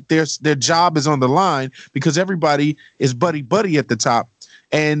feels like their job is on the line, because everybody is buddy at the top,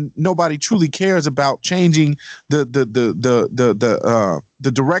 and nobody truly cares about changing the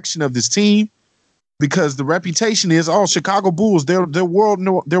direction of this team, because the reputation is, oh, Chicago Bulls, they're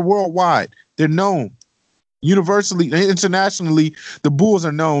worldwide. They're known universally, internationally. The Bulls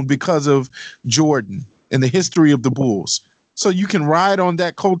are known because of Jordan and the history of the Bulls. So you can ride on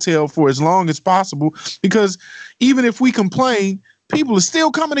that coattail for as long as possible, because even if we complain, people are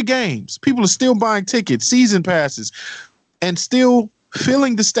still coming to games. People are still buying tickets, season passes, and still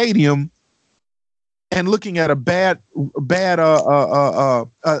filling the stadium and looking at a bad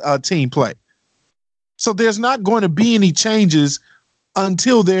team play. So there's not going to be any changes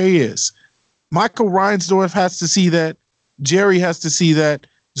until there is. Michael Reinsdorf has to see that. Jerry has to see that.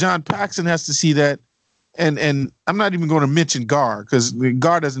 John Paxson has to see that. And I'm not even going to mention Gar, because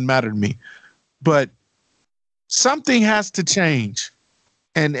Gar doesn't matter to me. But something has to change.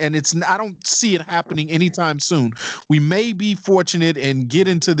 And I don't see it happening anytime soon. We may be fortunate and get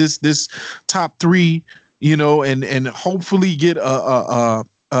into this top three, and hopefully get a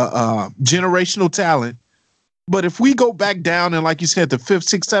generational talent. But if we go back down and, like you said, the 5th,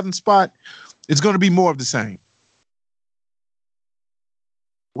 6th, 7th spot, it's going to be more of the same.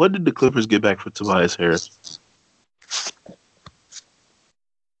 What did the Clippers get back for Tobias Harris?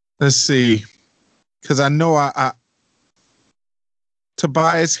 Let's see, because I know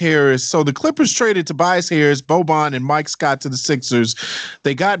Tobias Harris. So the Clippers traded Tobias Harris, Boban, and Mike Scott to the Sixers.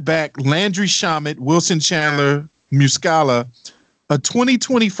 They got back Landry Shamet, Wilson Chandler, Muscala, a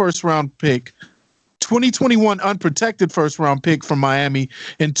 2020 first-round pick, 2021 unprotected first-round pick from Miami,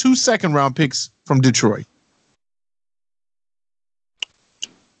 and 2 second-round picks from Detroit.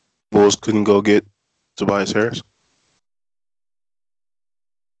 Bulls couldn't go get Tobias Harris?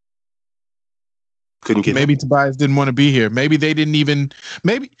 Couldn't get Maybe him. Tobias didn't want to be here. Maybe they didn't even.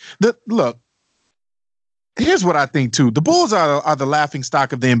 Look. Here's what I think too. The Bulls are the laughing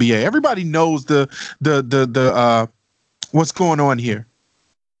stock of the NBA. Everybody knows the what's going on here.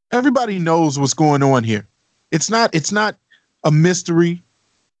 Everybody knows what's going on here. It's not a mystery.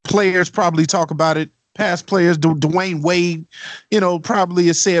 Players probably talk about it. Past players, Dwayne Wade, probably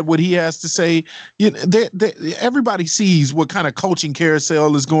has said what he has to say. Everybody sees what kind of coaching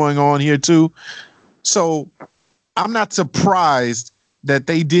carousel is going on here too. So I'm not surprised that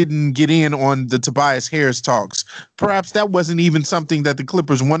they didn't get in on the Tobias Harris talks. Perhaps that wasn't even something that the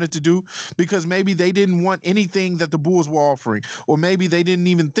Clippers wanted to do, because maybe they didn't want anything that the Bulls were offering, or maybe they didn't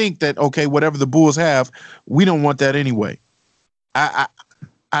even think that, okay, whatever the Bulls have, we don't want that anyway.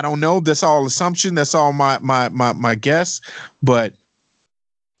 I don't know. That's all assumption. That's all my guess. But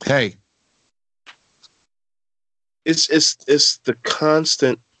hey, It's the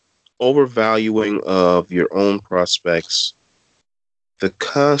constant overvaluing of your own prospects, the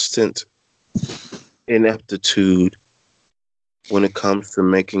constant ineptitude when it comes to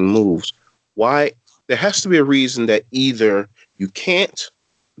making moves. Why? There has to be a reason that either you can't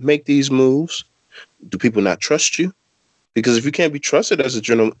make these moves. Do people not trust you? Because if you can't be trusted as a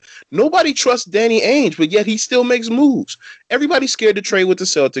general, nobody trusts Danny Ainge, but yet he still makes moves. Everybody's scared to trade with the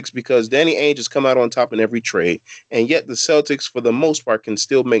Celtics because Danny Ainge has come out on top in every trade, and yet the Celtics, for the most part, can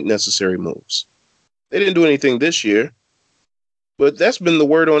still make necessary moves. They didn't do anything this year, but that's been the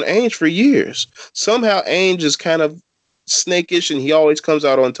word on Ainge for years. Somehow Ainge is kind of snakish, and he always comes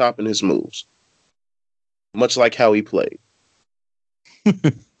out on top in his moves, much like how he played.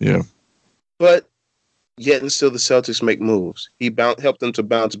 Yeah. But yet and still the Celtics make moves. He helped them to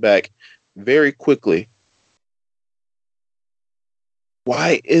bounce back very quickly.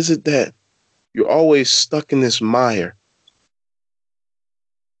 Why is it that you're always stuck in this mire?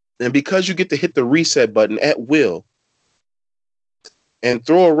 And because you get to hit the reset button at will and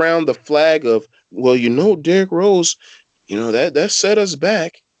throw around the flag of, well, Derrick Rose, that set us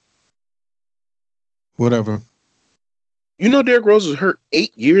back. Whatever. Derrick Rose was hurt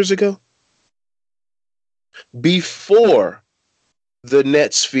 8 years ago? Before the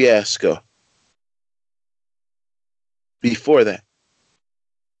Nets fiasco. Before that.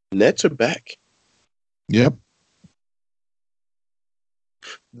 Nets are back. Yep.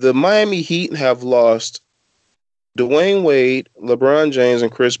 The Miami Heat have lost Dwayne Wade, LeBron James,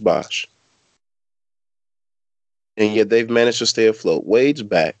 and Chris Bosh. And yet they've managed to stay afloat. Wade's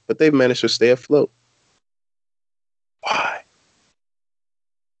back, but they've managed to stay afloat. Why?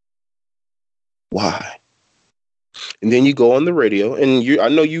 Why? And then you go on the radio, and I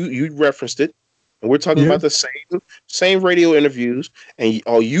know you referenced it, and we're talking about the same radio interviews, and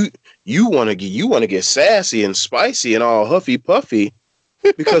you want to get sassy and spicy and all huffy puffy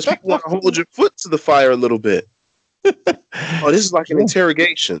because people want to hold your foot to the fire a little bit. Oh, this is like an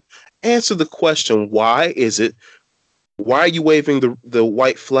interrogation. Answer the question: why are you waving the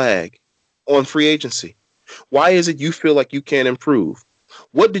white flag on free agency? Why is it you feel like you can't improve?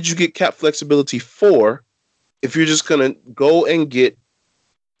 What did you get cap flexibility for if you're just going to go and get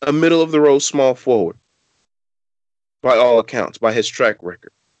a middle-of-the-road small forward, by all accounts, by his track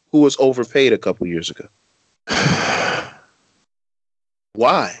record, who was overpaid a couple years ago?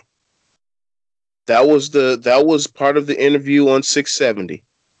 Why? That was part of the interview on 670.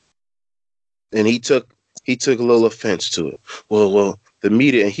 And he took a little offense to it. Well, the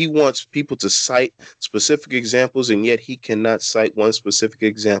media, and he wants people to cite specific examples, and yet he cannot cite one specific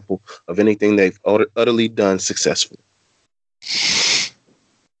example of anything they've utterly done successfully.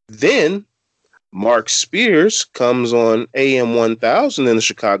 Then Mark Spears comes on AM 1000 in the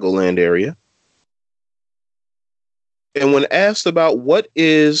Chicagoland area, and when asked about what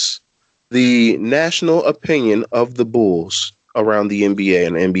is the national opinion of the Bulls around the NBA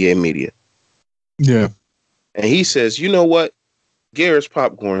and the NBA media, and he says, you know what? Garrett's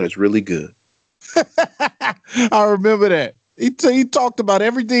popcorn is really good. I remember that. He talked about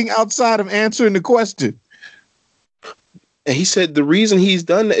everything outside of answering the question. And he said the reason he's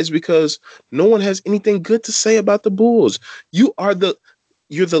done that is because no one has anything good to say about the Bulls. You're the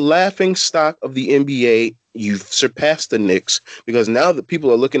laughing stock of the NBA. You've surpassed the Knicks because now that people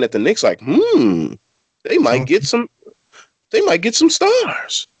are looking at the Knicks like, they might get some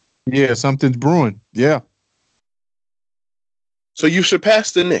stars. Yeah, something's brewing. Yeah. So you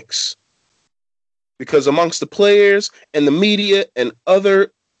surpassed the Knicks because amongst the players and the media and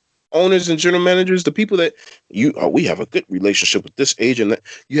other owners and general managers, the people that we have a good relationship with this agent, that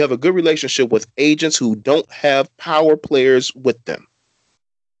you have a good relationship with agents who don't have power players with them.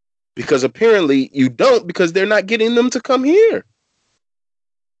 Because apparently you don't, because they're not getting them to come here.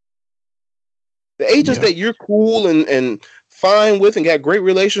 The agents that you're cool and fine with and got great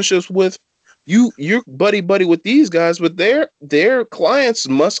relationships with, you're buddy with these guys, but their clients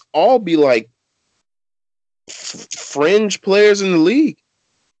must all be like fringe players in the league.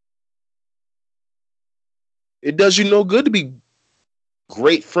 It does you no good to be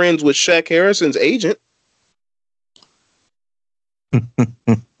great friends with Shaq Harrison's agent.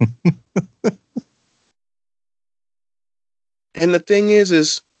 And the thing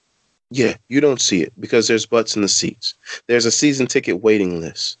is, you don't see it because there's butts in the seats. There's a season ticket waiting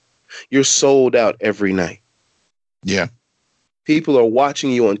list. You're sold out every night. Yeah. People are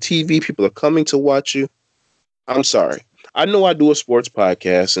watching you on TV. People are coming to watch you. I'm sorry. I know I do a sports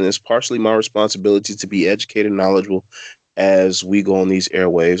podcast, and it's partially my responsibility to be educated and knowledgeable as we go on these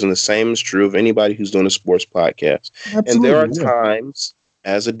airwaves. And the same is true of anybody who's doing a sports podcast. Absolutely, and there are times,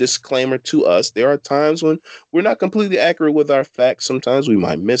 as a disclaimer to us, there are times when we're not completely accurate with our facts. Sometimes we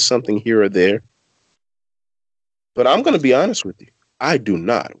might miss something here or there. But I'm going to be honest with you. I do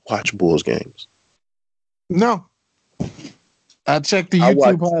not watch Bulls games. No. I check the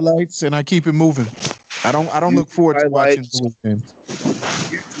YouTube highlights and I keep it moving. I don't look forward to watching Bulls games.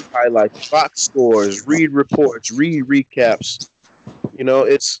 YouTube highlights, box scores, read reports, read recaps.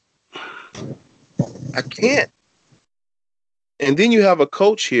 I can't. And then you have a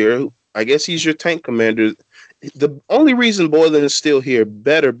coach here who, I guess he's your tank commander. The only reason Boylen is still here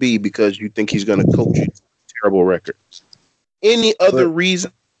better be because you think he's going to coach you. Terrible record. Any other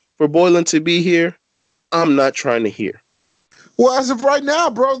reason for Boylen to be here, I'm not trying to hear. Well, as of right now,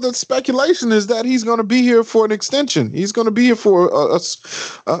 bro, the speculation is that he's going to be here for an extension. He's going to be here for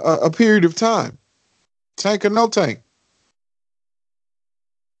a period of time. Tank or no tank.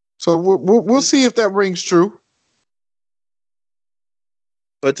 So we'll see if that rings true.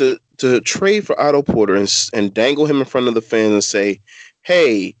 But to trade for Otto Porter and dangle him in front of the fans and say,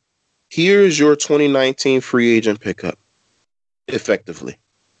 hey, here's your 2019 free agent pickup. Effectively.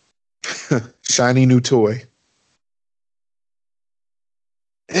 Shiny new toy.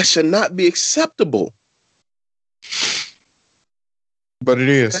 That should not be acceptable. But it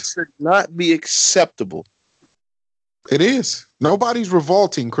is. That should not be acceptable. It is. Nobody's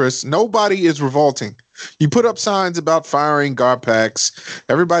revolting, Chris. Nobody is revolting. You put up signs about firing Garpax.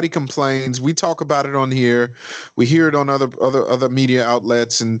 Everybody complains. We talk about it on here. We hear it on other media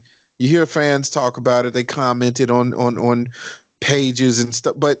outlets, and you hear fans talk about it. They commented on pages and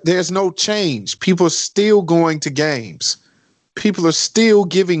stuff, but there's no change. People are still going to games. People are still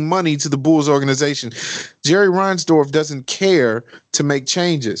giving money to the Bulls organization. Jerry Reinsdorf doesn't care to make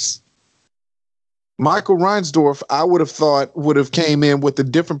changes. Michael Reinsdorf, I would have thought would have came in with a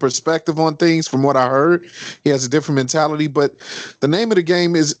different perspective on things from what I heard. He has a different mentality, but the name of the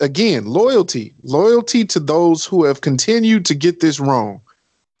game is, again, loyalty. Loyalty to those who have continued to get this wrong.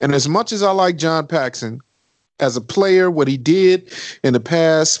 And as much as I like John Paxson as a player, what he did in the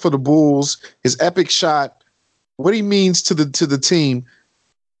past for the Bulls, his epic shot, what he means to the team,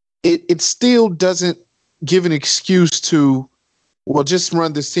 it still doesn't give an excuse to, well, just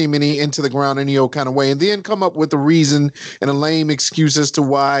run this team into the ground any old kind of way, and then come up with a reason and a lame excuse as to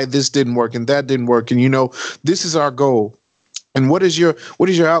why this didn't work and that didn't work. And this is our goal. And what is your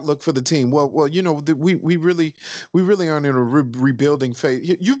outlook for the team? Well, we really aren't in a rebuilding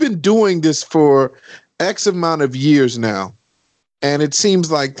phase. You've been doing this for X amount of years now, and it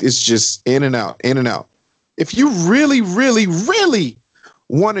seems like it's just in and out, in and out. If you really, really, really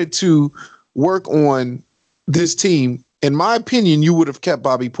wanted to work on this team, in my opinion, you would have kept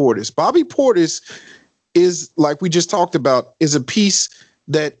Bobby Portis. Bobby Portis is, like we just talked about, is a piece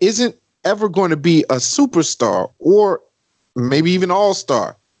that isn't ever going to be a superstar or maybe even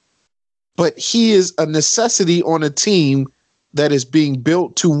all-star. But he is a necessity on a team that is being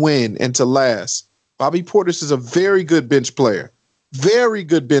built to win and to last. Bobby Portis is a very good bench player. Very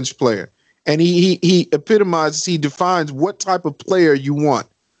good bench player. And he epitomizes, he defines what type of player you want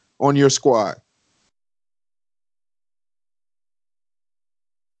on your squad.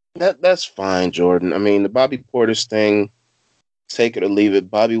 That's fine, Jordan. I mean, the Bobby Portis thing, take it or leave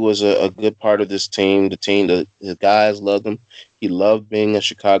it. Bobby was a good part of this team. The guys loved him. He loved being a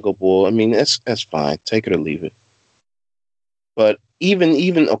Chicago Bull. I mean, that's fine. Take it or leave it. But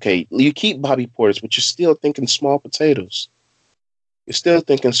even okay, you keep Bobby Portis, but you're still thinking small potatoes. You're still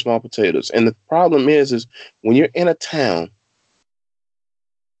thinking small potatoes. And the problem is when you're in a town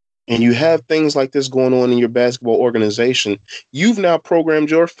and you have things like this going on in your basketball organization, you've now programmed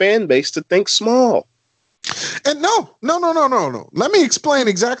your fan base to think small. And no. Let me explain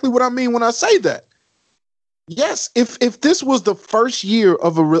exactly what I mean when I say that. Yes, if this was the first year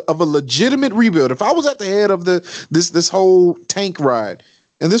of a legitimate rebuild, if I was at the head of this whole tank ride,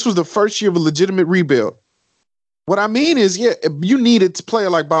 and this was the first year of a legitimate rebuild, what I mean is, yeah, you needed a player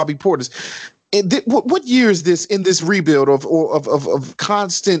like Bobby Portis. What year is this in this rebuild of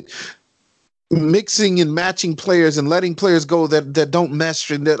constant mixing and matching players and letting players go that don't mesh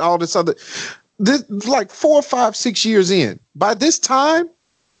and that all this other, this like 4, 5, 6 years in. By this time,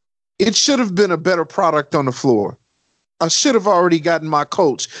 it should have been a better product on the floor. I should have already gotten my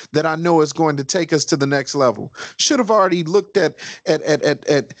coach that I know is going to take us to the next level. Should have already looked at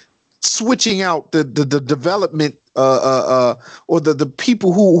switching out the development or the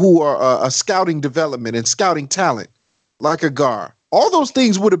people who are scouting development and scouting talent like Agar. All those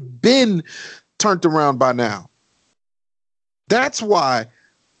things would have been turned around by now. That's why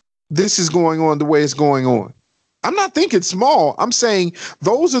this is going on the way it's going on. I'm not thinking small. I'm saying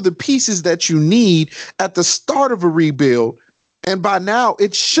those are the pieces that you need at the start of a rebuild. And by now,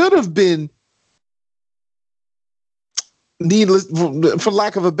 it should have been, needless, for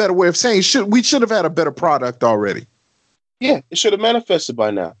lack of a better way of saying, we should have had a better product already. Yeah, it should have manifested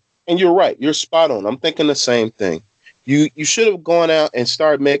by now. And you're right. You're spot on. I'm thinking the same thing. You should have gone out and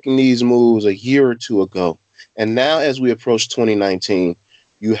started making these moves a year or two ago. And now as we approach 2019,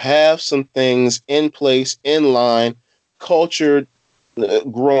 you have some things in place, in line, culture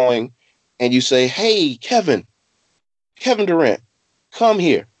growing, and you say, hey, Kevin Durant, come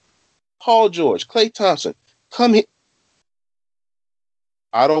here. Paul George, Klay Thompson, come here.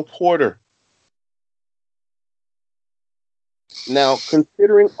 Otto Porter. Now,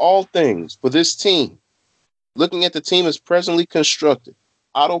 considering all things for this team, looking at the team as presently constructed,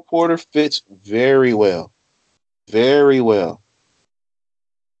 Otto Porter fits very well. Very well.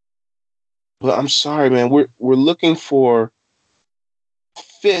 But I'm sorry, man. We're looking for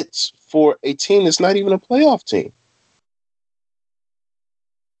fits for a team that's not even a playoff team.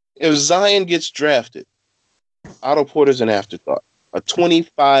 If Zion gets drafted, Otto Porter's an afterthought, a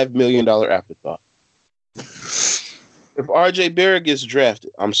 $25 million afterthought. If RJ Barrett gets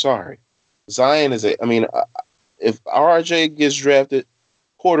drafted, I'm sorry. Zion is if RJ gets drafted,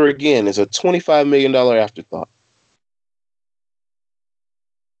 Porter again is a $25 million afterthought.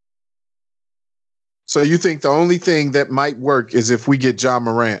 So you think the only thing that might work is if we get Ja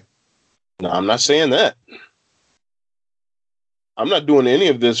Morant? No, I'm not saying that. I'm not doing any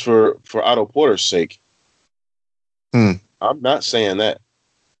of this for Otto Porter's sake. I'm not saying that.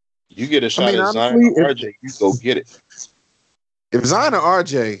 You get a shot at Zion or RJ, you go get it. If Zion or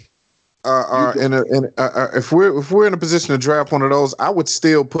RJ are if we're in a position to draft one of those, I would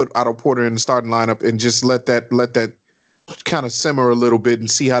still put Otto Porter in the starting lineup and just let that kind of simmer a little bit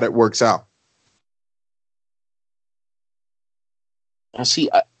and see how that works out. see,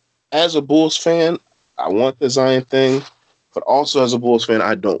 as a Bulls fan, I want the Zion thing, but also as a Bulls fan,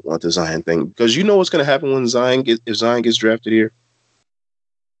 I don't want the Zion thing because you know what's going to happen when if Zion gets drafted here.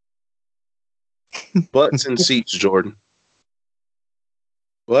 Butts and seats, Jordan.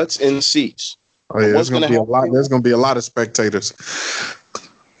 Butts and seats. Oh yeah, there's gonna be a lot. There's gonna be a lot of spectators,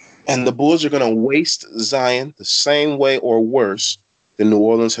 and the Bulls are gonna waste Zion the same way or worse than New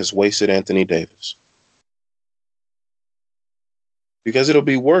Orleans has wasted Anthony Davis. Because it'll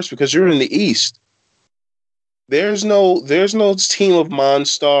be worse because you're in the East. There's no team of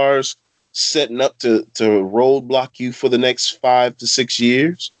Monstars setting up to roadblock you for the next 5 to 6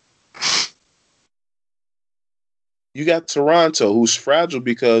 years. You got Toronto, who's fragile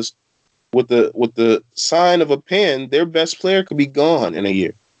because with the sign of a pen, their best player could be gone in a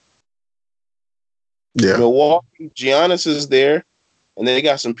year. Yeah. Milwaukee, Giannis is there, and they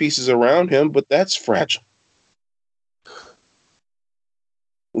got some pieces around him, but that's fragile.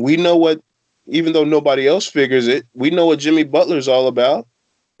 We know what, even though nobody else figures it, we know what Jimmy Butler's all about.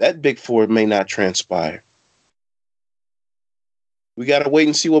 That big four may not transpire. We got to wait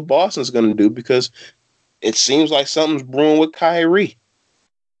and see what Boston's going to do because it seems like something's brewing with Kyrie.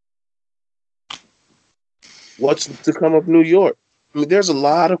 What's to come of New York? I mean, there's a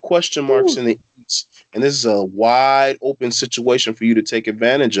lot of question marks in the East, and this is a wide open situation for you to take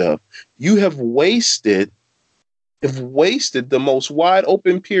advantage of. You have wasted the most wide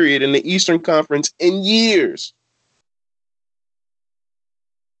open period in the Eastern Conference in years.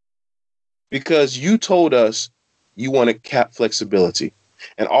 Because you told us you wanted cap flexibility.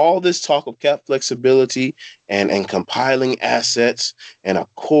 And all this talk of cap flexibility and compiling assets and a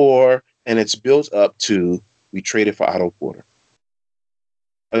core, and it's built up to we traded for Otto Porter.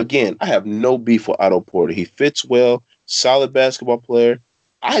 Again, I have no beef with Otto Porter. He fits well, solid basketball player.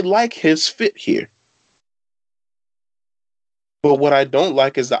 I like his fit here. But what I don't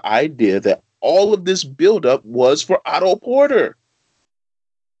like is the idea that all of this buildup was for Otto Porter.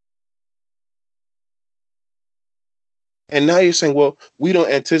 And now you're saying, well, we don't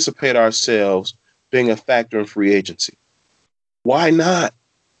anticipate ourselves being a factor in free agency. Why not?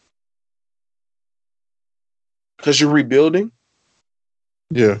 Because you're rebuilding?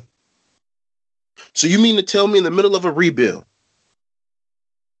 Yeah. So you mean to tell me in the middle of a rebuild,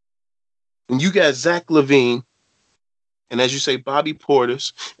 and you got Zach LaVine, and as you say, Bobby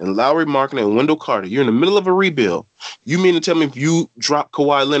Portis, and Lauri Markkanen, and Wendell Carter, you're in the middle of a rebuild. You mean to tell me if you drop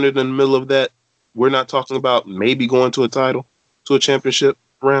Kawhi Leonard in the middle of that, we're not talking about maybe going to a title, to a championship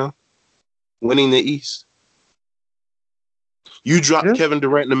round, winning the East? You drop Kevin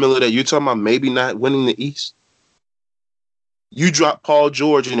Durant in the middle of that, you're talking about maybe not winning the East? You drop Paul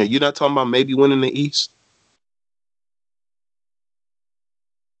George in there, you're not talking about maybe winning the East?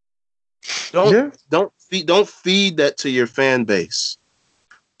 Don't feed that to your fan base.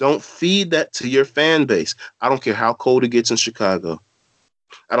 Don't feed that to your fan base. I don't care how cold it gets in Chicago.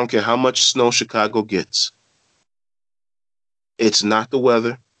 I don't care how much snow Chicago gets. It's not the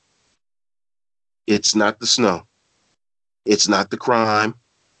weather. It's not the snow. It's not the crime.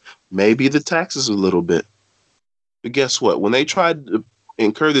 Maybe the taxes a little bit. But guess what? When they tried to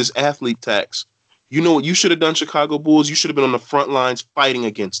incur this athlete tax, you know what you should have done, Chicago Bulls? You should have been on the front lines fighting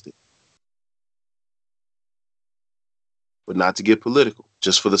against it. But not to get political,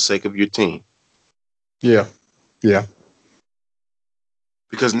 just for the sake of your team. Yeah. Yeah.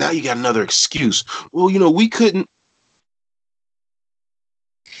 Because now you got another excuse. Well, you know, we couldn't.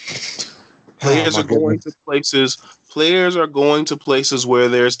 Players are going to places. Players are going to places where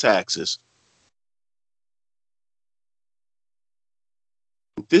there's taxes.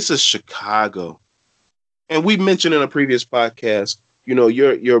 This is Chicago. And we mentioned in a previous podcast, you know,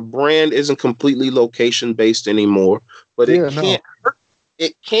 your brand isn't completely location based anymore, but it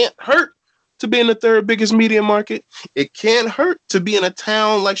can't hurt to be in the third biggest media market. It can't hurt to be in a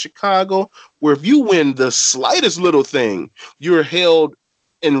town like Chicago, where if you win the slightest little thing, you're held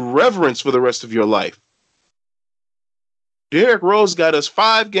in reverence for the rest of your life. Derrick Rose got us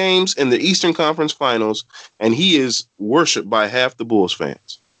 5 games in the Eastern Conference Finals, and he is worshipped by half the Bulls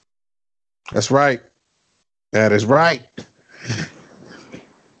fans. That's right. That is right.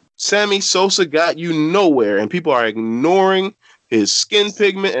 Sammy Sosa got you nowhere, and people are ignoring his skin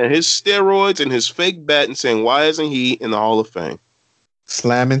pigment and his steroids and his fake bat and saying, why isn't he in the Hall of Fame?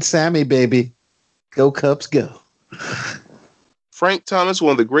 Slamming Sammy, baby. Go Cubs, go. Frank Thomas,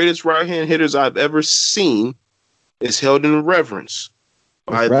 one of the greatest right-hand hitters I've ever seen, is held in reverence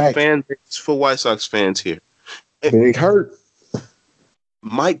by the fan base for White Sox fans here. Big hurt.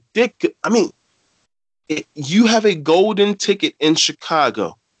 Mike Dick, I mean, you have a golden ticket in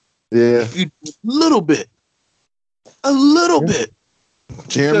Chicago. Yeah. If you do a little bit,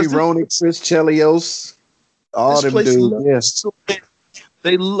 Jeremy Roenick, Chris Chelios, all them dudes. Yes.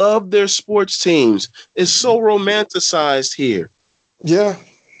 They love their sports teams. It's so romanticized here. Yeah.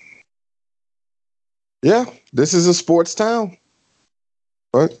 Yeah. This is a sports town.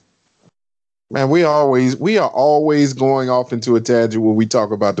 But man, we are always going off into a tangent when we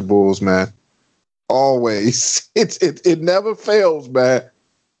talk about the Bulls, man. Always. It never fails, man.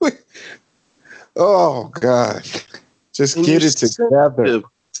 Oh God. Just and get it together.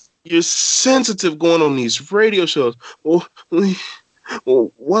 You're sensitive going on these radio shows. Well,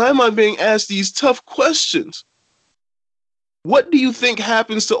 why am I being asked these tough questions? What do you think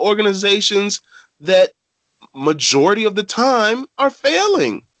happens to organizations that majority of the time are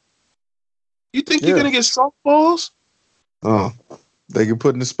failing? You think you're going to get softballs? Oh, they get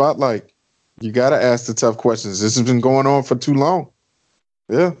put in the spotlight. You got to ask the tough questions. This has been going on for too long.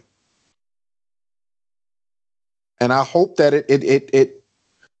 Yeah. And I hope that it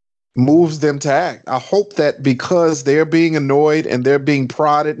moves them to act. I hope that because they're being annoyed and they're being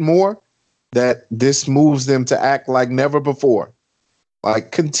prodded more, that this moves them to act like never before.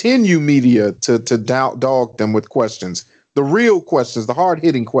 Like continue media to dog them with questions. The real questions, the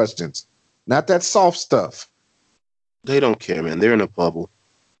hard-hitting questions. Not that soft stuff. They don't care, man. They're in a bubble.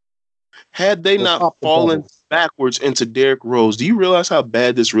 Had they not fallen backwards into Derrick Rose, do you realize how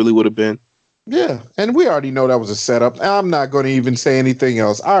bad this really would have been? Yeah, and we already know that was a setup. I'm not going to even say anything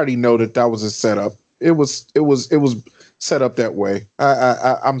else. I already know that was a setup. It was set up that way.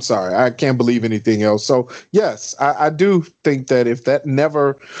 I'm sorry. I can't believe anything else. So yes, I do think that if that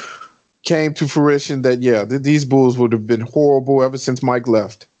never came to fruition, that these Bulls would have been horrible ever since Mike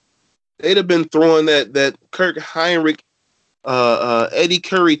left. They'd have been throwing that Kirk Heinrich, Eddie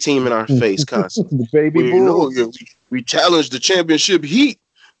Curry team in our face constantly. The baby Bulls. We challenged the championship Heat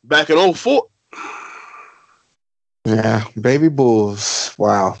back in 2004. Yeah, baby Bulls.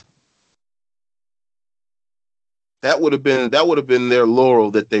 Wow. That would have been their laurel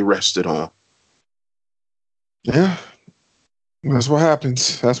that they rested on. Yeah. That's what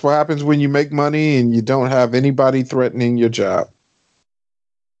happens. That's what happens when you make money and you don't have anybody threatening your job.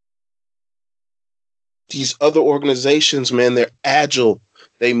 These other organizations, man, they're agile.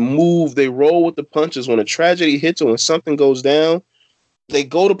 They move, they roll with the punches. When a tragedy hits or when something goes down, they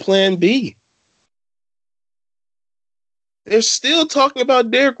go to plan B. They're still talking about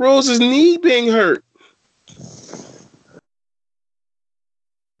Derrick Rose's knee being hurt.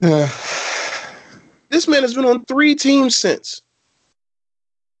 Yeah. This man has been on 3 teams since.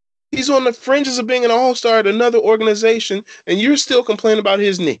 He's on the fringes of being an all-star at another organization, and you're still complaining about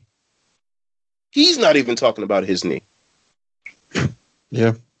his knee. He's not even talking about his knee.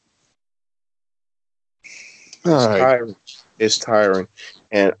 Yeah. Tiring. It's tiring.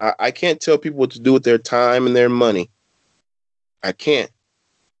 And I can't tell people what to do with their time and their money. I can't.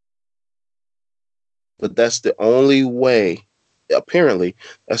 But that's the only way, apparently,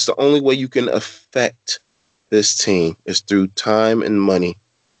 that's the only way you can affect this team is through time and money.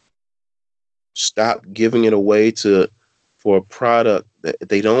 Stop giving it away for a product that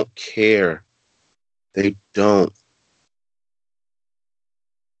they don't care. They don't.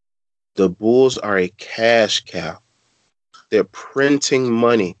 The Bulls are a cash cow. They're printing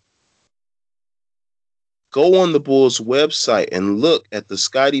money. Go on the Bulls website and look at the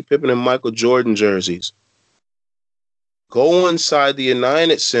Scottie Pippen and Michael Jordan jerseys. Go inside the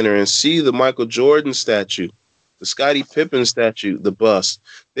United Center and see the Michael Jordan statue, the Scottie Pippen statue, the bust.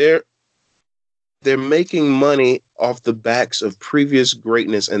 They're making money off the backs of previous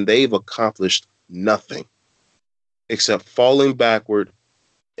greatness, and they've accomplished nothing except falling backward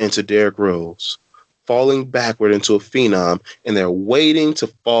into Derrick Rose, falling backward into a phenom, and they're waiting to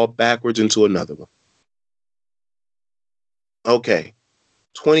fall backwards into another one. Okay,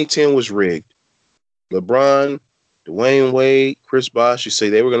 2010 was rigged. LeBron, Dwayne Wade, Chris Bosh, you say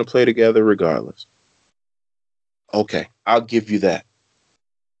they were going to play together regardless. Okay, I'll give you that.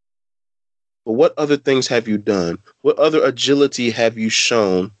 But what other things have you done? What other agility have you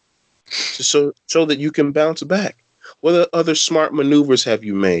shown to so that you can bounce back? What other smart maneuvers have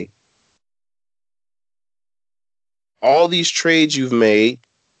you made? All these trades you've made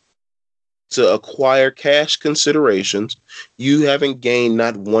to acquire cash considerations, you haven't gained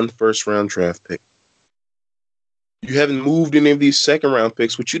not one first-round draft pick. You haven't moved any of these second-round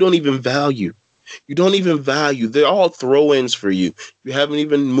picks, which you don't even value. You don't even value. They're all throw-ins for you. You haven't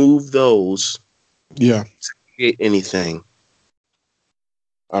even moved those. Yeah. To get anything.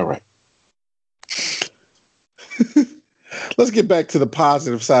 All right. Let's get back to the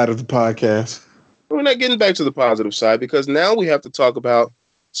positive side of the podcast. We're not getting back to the positive side because now we have to talk about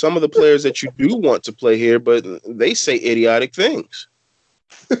some of the players that you do want to play here, but they say idiotic things.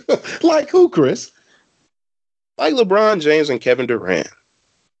 Like who, Chris? Like LeBron James and Kevin Durant.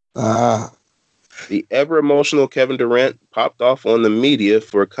 Ah. The ever emotional Kevin Durant popped off on the media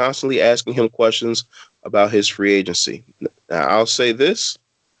for constantly asking him questions about his free agency. Now, I'll say this.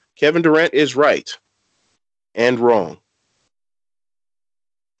 Kevin Durant is right and wrong.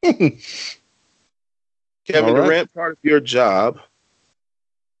 Kevin Durant, part of your job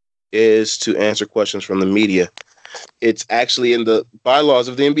is to answer questions from the media. It's actually in the bylaws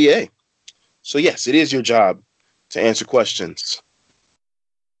of the NBA. So, yes, it is your job to answer questions.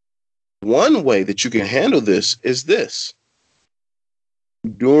 One way that you can handle this is this.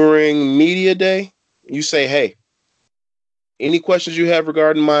 During media day, you say, hey, any questions you have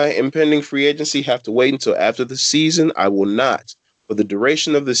regarding my impending free agency have to wait until after the season. I will not, for the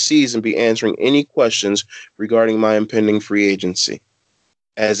duration of the season, be answering any questions regarding my impending free agency,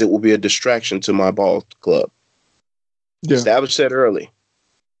 as it will be a distraction to my ball club. Yeah. Establish that early.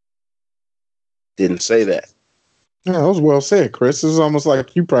 Didn't say that. Yeah, that was well said, Chris. It's almost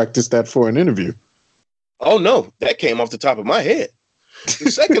like you practiced that for an interview. Oh, no. That came off the top of my head. The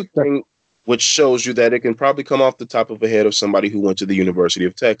second thing, which shows you that it can probably come off the top of the head of somebody who went to the University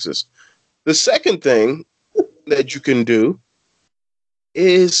of Texas. The second thing that you can do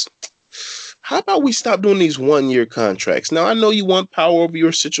is, how about we stop doing these one-year contracts? Now, I know you want power over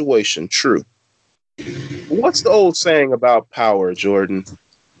your situation. True. What's the old saying about power, Jordan?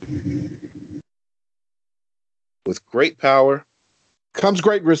 With great power comes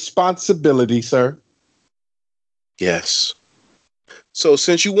great responsibility, sir. Yes. So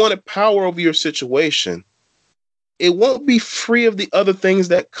since you wanted power over your situation, it won't be free of the other things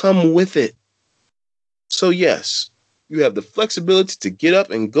that come with it. So yes, you have the flexibility to get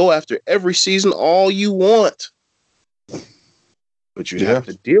up and go after every season all you want. But you have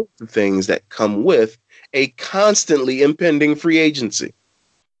to deal with the things that come with a constantly impending free agency.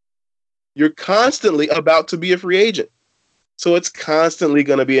 You're constantly about to be a free agent. So it's constantly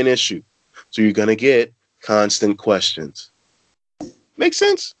going to be an issue. So you're going to get constant questions. Make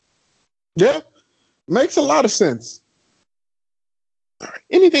sense? Yeah. Makes a lot of sense. All right.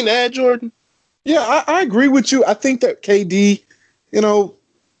 Anything to add, Jordan? Yeah, I agree with you. I think that KD,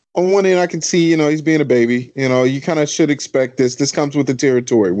 on one end I can see, he's being a baby. You kind of should expect this. This comes with the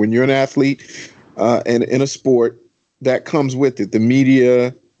territory. When you're an athlete and in a sport, that comes with it. The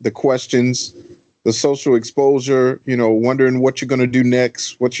media, the questions, the social exposure, wondering what you're going to do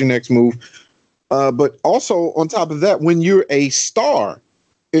next, what's your next move. But also on top of that, when you're a star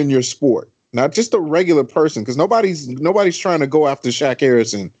in your sport, not just a regular person, because nobody's trying to go after Shaq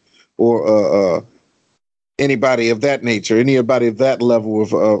Harrison or anybody of that nature, anybody of that level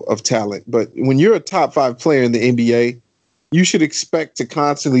of talent. But when you're a top 5 player in the NBA, you should expect to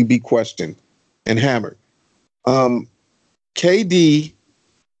constantly be questioned and hammered. KD,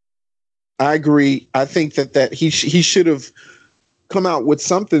 I agree. I think that he should have come out with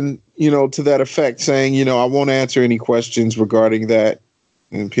something, to that effect, saying, I won't answer any questions regarding that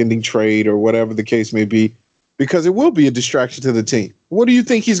impending trade or whatever the case may be, because it will be a distraction to the team. What do you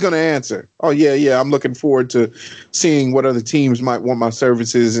think he's going to answer? Oh, yeah, I'm looking forward to seeing what other teams might want my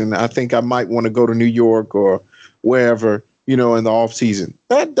services, and I think I might want to go to New York or wherever, in the offseason.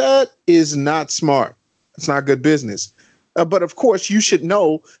 That is not smart. It's not good business. But of course, you should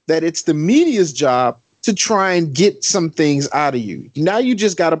know that it's the media's job to try and get some things out of you. Now you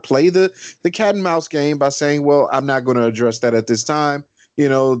just got to play the cat and mouse game by saying, well, I'm not going to address that at this time.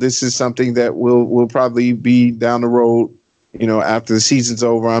 This is something that will probably be down the road, after the season's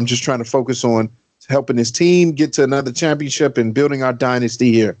over. I'm just trying to focus on helping this team get to another championship and building our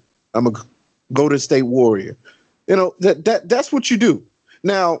dynasty here. I'm a Golden State Warrior. That's what you do.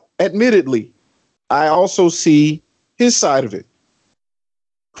 Now, admittedly, I also see his side of it.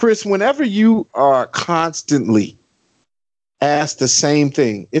 Chris, whenever you are constantly asked the same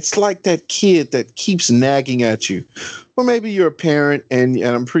thing, it's like that kid that keeps nagging at you. Or maybe you're a parent, and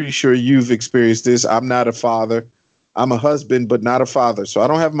I'm pretty sure you've experienced this. I'm not a father. I'm a husband, but not a father. So I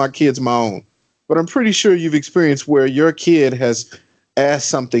don't have my kids my own. But I'm pretty sure you've experienced where your kid has asked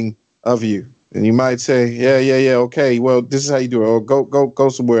something of you. And you might say, yeah, okay, well, this is how you do it. Or go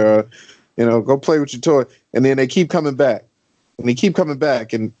somewhere, go play with your toy. And then they keep coming back. And they keep coming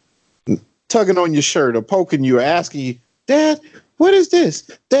back and tugging on your shirt or poking you or asking you, Dad, what is this?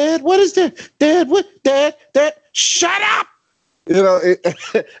 Dad, what is that? Dad, what? Dad, shut up!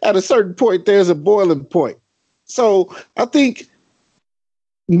 At a certain point, there's a boiling point. So I think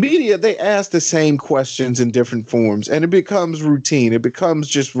media, they ask the same questions in different forms, and it becomes routine. It becomes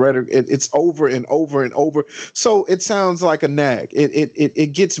just rhetoric. It's over and over and over. So it sounds like a nag.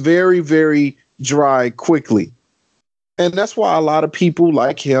 It gets very, very dry quickly. And that's why a lot of people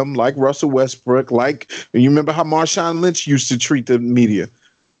like him, like Russell Westbrook, you remember how Marshawn Lynch used to treat the media.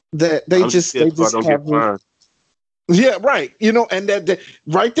 That they just have. Yeah, right. And that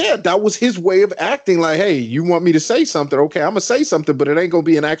right there, that was his way of acting. Like, hey, you want me to say something? Okay, I'm gonna say something, but it ain't gonna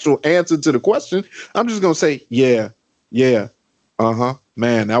be an actual answer to the question. I'm just gonna say, yeah,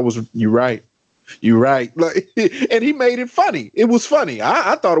 man, you're right. You're right. Like, and he made it funny. It was funny.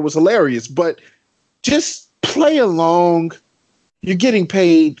 I thought it was hilarious, but just play along. You're getting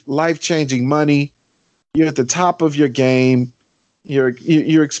paid life-changing money. You're at the top of your game.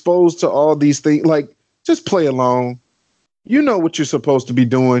 You're exposed to all these things. Like, just play along. You know what you're supposed to be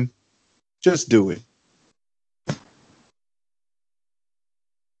doing. Just do it.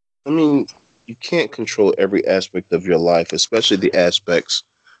 I mean, you can't control every aspect of your life, especially the aspects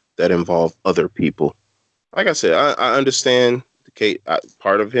that involve other people. Like I said, I understand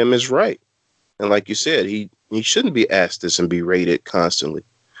part of him is right. And like you said, he shouldn't be asked this and be rated constantly.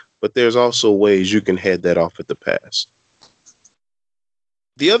 But there's also ways you can head that off at the pass.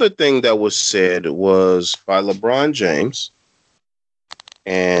 The other thing that was said was by LeBron James.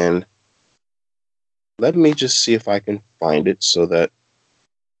 And let me just see if I can find it so that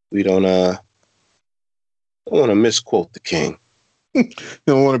we don't want to misquote the king.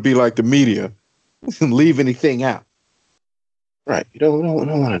 Don't want to be like the media and leave anything out. Right. You don't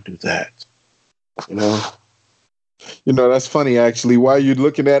want to do that. That's funny, actually. While you're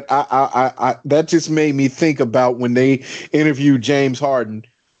looking at, I that just made me think about when they interviewed James Harden,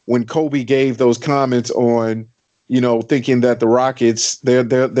 when Kobe gave those comments on, thinking that the Rockets,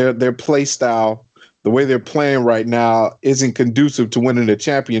 their play style, the way they're playing right now, isn't conducive to winning a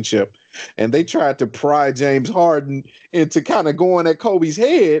championship. And they tried to pry James Harden into kind of going at Kobe's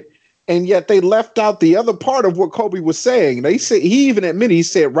head. And yet they left out the other part of what Kobe was saying. He even admitted, he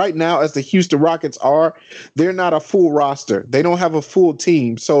said right now, as the Houston Rockets are, they're not a full roster. They don't have a full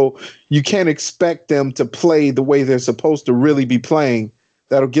team. So you can't expect them to play the way they're supposed to really be playing.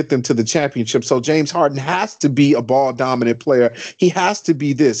 That'll get them to the championship. So James Harden has to be a ball dominant player. He has to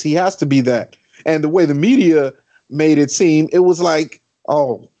be this. He has to be that. And the way the media made it seem, it was like,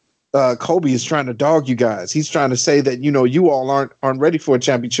 Kobe is trying to dog you guys. He's trying to say that, you all aren't ready for a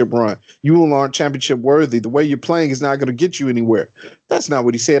championship run. You all aren't championship worthy. The way you're playing is not going to get you anywhere. That's not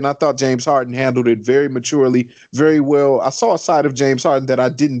what he said. And I thought James Harden handled it very maturely, very well. I saw a side of James Harden that I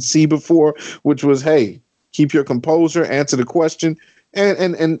didn't see before, which was, hey, keep your composure, answer the question,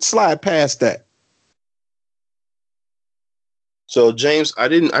 and slide past that. So James, I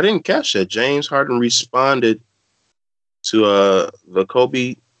didn't catch that. James Harden responded to the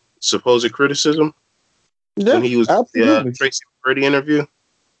Kobe supposed criticism when he was the Tracy McGrady interview.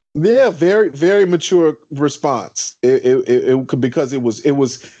 Yeah, very, very mature response. It because it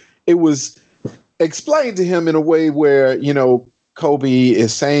was explained to him in a way where Kobe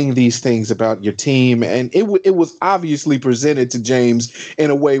is saying these things about your team, and it was obviously presented to James in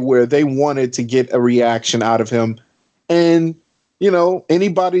a way where they wanted to get a reaction out of him, and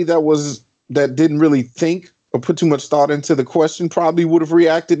anybody that didn't really think or put too much thought into the question probably would have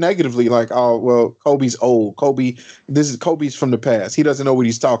reacted negatively, like, oh, well, Kobe's old. Kobe's from the past. He doesn't know what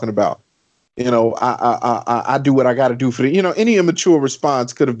he's talking about. I do what I got to do for any immature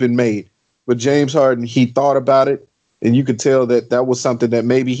response could have been made. But James Harden, he thought about it, and you could tell that was something that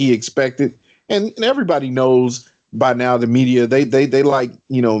maybe he expected. And everybody knows by now, the media, they like,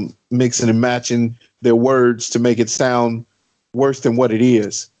 mixing and matching their words to make it sound worse than what it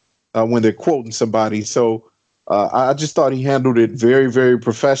is when they're quoting somebody. So, I just thought he handled it very, very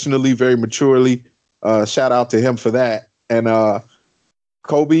professionally, very maturely. Shout out to him for that. And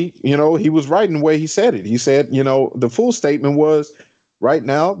Kobe, he was right in the way he said it. He said, the full statement was, right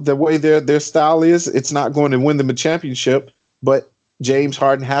now, the way their style is, it's not going to win them a championship. But James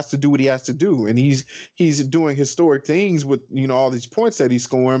Harden has to do what he has to do, and he's doing historic things with all these points that he's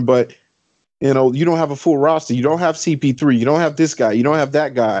scoring. But you don't have a full roster. You don't have CP3. You don't have this guy. You don't have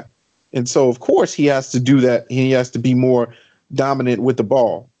that guy. And so, of course, he has to do that. He has to be more dominant with the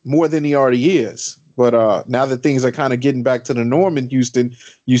ball, more than he already is. But now that things are kind of getting back to the norm in Houston,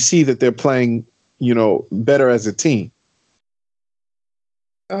 you see that they're playing, better as a team.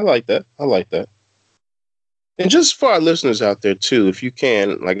 I like that. And just for our listeners out there too, if you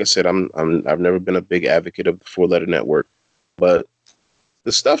can, like I said, I've never been a big advocate of the 4-letter network, but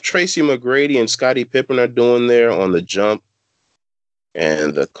the stuff Tracy McGrady and Scottie Pippen are doing there on The Jump,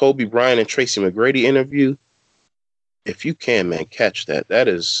 and the Kobe Bryant and Tracy McGrady interview, if you can, man, catch that.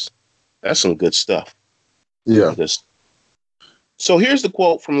 That's some good stuff. Yeah. So here's the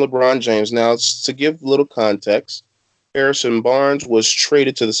quote from LeBron James. Now, to give a little context, Harrison Barnes was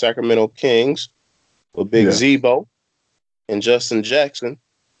traded to the Sacramento Kings with Big Zebo. and Justin Jackson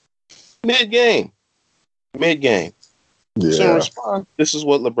mid-game. Mid-game. Yeah. So in response, this is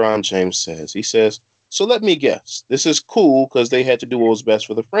what LeBron James says. He says, so let me guess. This is cool because they had to do what was best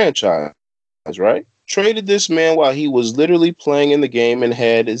for the franchise, right? Traded this man while he was literally playing in the game and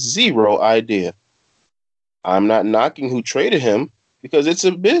had zero idea. I'm not knocking who traded him because it's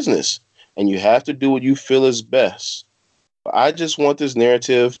a business and you have to do what you feel is best. But I just want this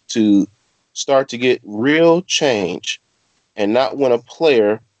narrative to start to get real change and not when a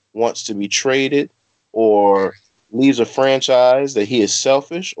player wants to be traded or leaves a franchise that he is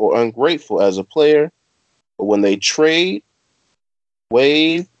selfish or ungrateful as a player. But when they trade,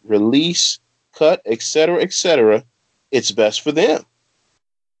 waive, release, cut, etc., it's best for them.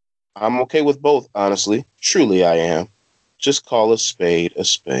 I'm okay with both, honestly. Truly, I am. Just call a spade a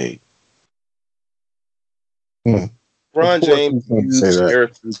spade. LeBron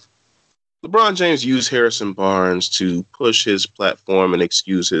James used Harrison Barnes to push his platform and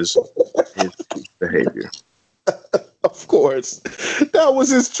excuse his behavior. Of course. That was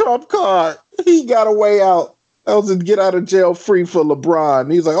his trump card. He got a way out. That was a get out of jail free for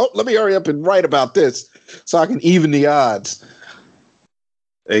LeBron. He's like, oh, let me hurry up and write about this so I can even the odds.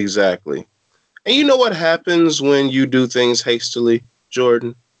 Exactly. And you know what happens when you do things hastily,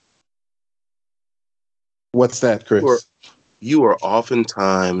 Jordan? What's that, Chris? You are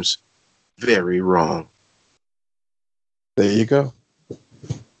oftentimes very wrong. There you go.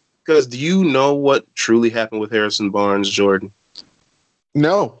 Because do you know what truly happened with Harrison Barnes, Jordan?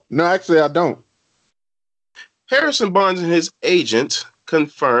 No, actually, I don't. Harrison Barnes and his agent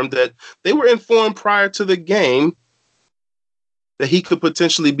confirmed that they were informed prior to the game that he could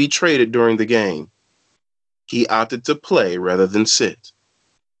potentially be traded during the game. He opted to play rather than sit.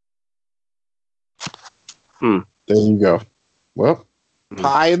 There you go. Well,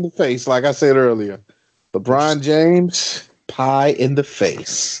 pie in the face, like I said earlier. LeBron James, pie in the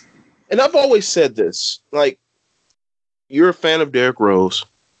face. And I've always said this, like, you're a fan of Derrick Rose,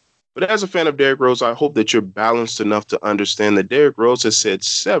 but as a fan of Derrick Rose, I hope that you're balanced enough to understand that Derrick Rose has said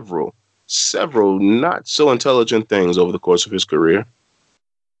several not so intelligent things over the course of his career.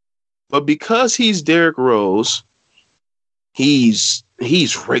 But because he's Derrick Rose, he's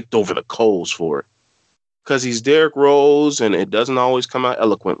raked over the coals for it. Because he's Derrick Rose and it doesn't always come out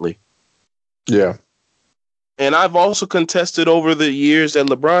eloquently. Yeah. And I've also contested over the years that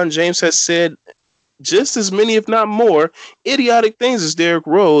LeBron James has said just as many, if not more, idiotic things as Derrick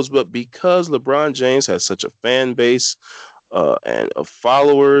Rose. But because LeBron James has such a fan base and of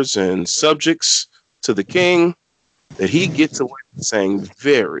followers and subjects to the king, that he gets away with saying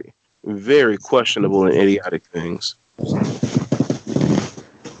very, very questionable and idiotic things.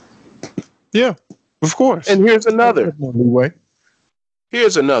 Yeah, of course. And here's another. Way.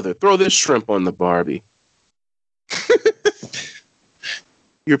 Here's another. Throw this shrimp on the Barbie.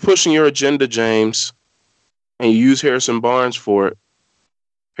 You're pushing your agenda, James, and you use Harrison Barnes for it.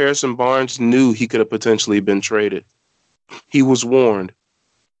 Harrison Barnes knew he could have potentially been traded. He was warned.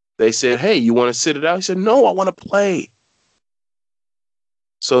 They said, hey, you want to sit it out? He said, no, I want to play.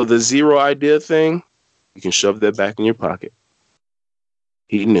 So the zero idea thing, you can shove that back in your pocket.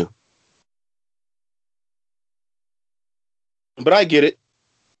 He knew. But I get it.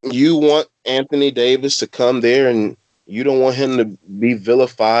 You want Anthony Davis to come there and you don't want him to be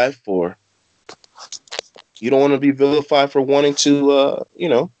vilified for wanting to,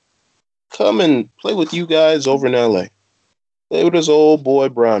 come and play with you guys over in LA. Play with his old boy,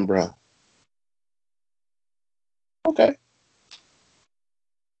 Brown. Okay.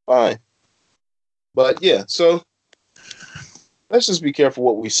 Fine. But yeah, so let's just be careful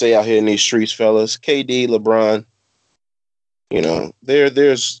what we say out here in these streets, fellas. KD, LeBron,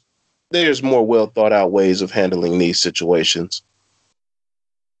 there's more well thought out ways of handling these situations.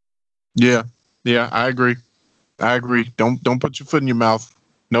 Yeah, I agree. Don't put your foot in your mouth.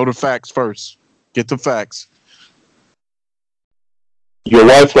 Know the facts first. Get the facts. Your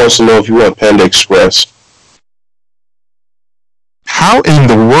wife wants to know if you want Panda Express. How in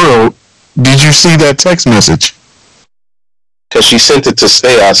the world did you see that text message? Because she sent it to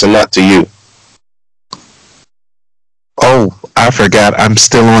Stayos and not to you. Oh, I forgot. I'm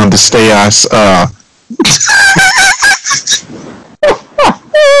still on the Stayos.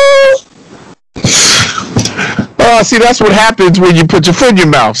 See, that's what happens when you put your foot in your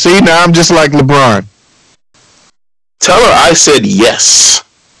mouth. See, now I'm just like LeBron. Tell her I said yes.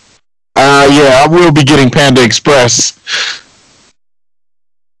 Yeah, I will be getting Panda Express.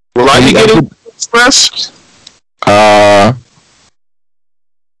 Will I be getting Panda Express?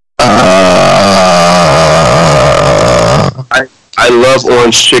 I love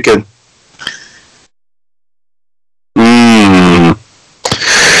orange chicken.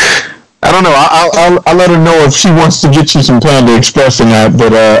 don't know. I'll let her know if she wants to get you some Panda Express or not.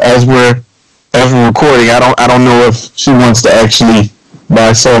 But as we're recording, I don't know if she wants to actually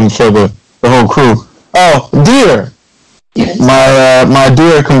buy some for the whole crew. Oh, dear. Yes. My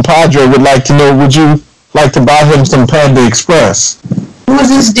dear compadre would like to know, would you like to buy him some Panda Express? Who is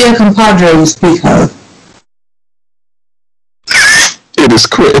this dear compadre you speak of? It is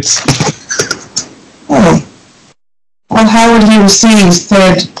Chris. Oh. Well, how would he receive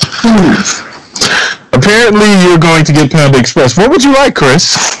said foods? Apparently, you're going to get Panda Express. What would you like,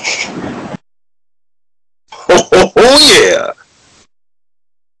 Chris? Oh yeah.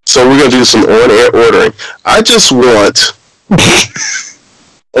 So we're gonna do some on-air ordering. I just want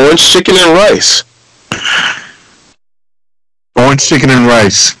orange chicken and rice. Orange chicken and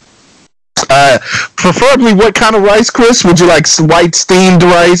rice. Preferably what kind of rice, Chris? Would you like white steamed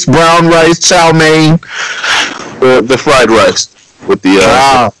rice, brown rice, chow mein? The fried rice with the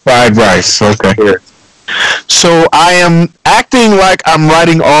fried rice. Okay. Here. So I am acting like I'm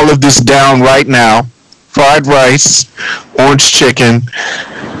writing all of this down right now. Fried rice, orange chicken,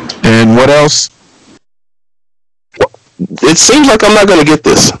 and what else? It seems like I'm not gonna get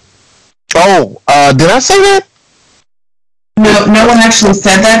this. Oh, did I say that? No one actually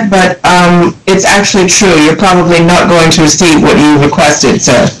said that, but it's actually true. You're probably not going to receive what you requested,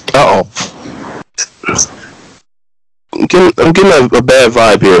 sir. Uh-oh. I'm getting a bad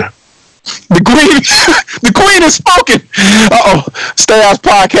vibe here. The queen has spoken. Uh-oh. Stay House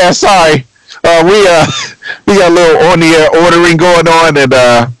Podcast, sorry. We got a little on-the-air ordering going on, and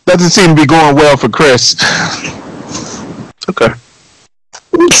doesn't seem to be going well for Chris. Okay.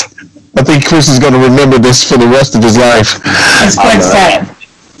 I think Chris is going to remember this for the rest of his life. That's quite sad.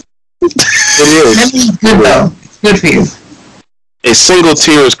 It is. That's good, though. Good for you. A single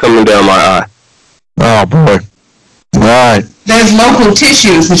tear is coming down my eye. Oh, boy. All right. There's local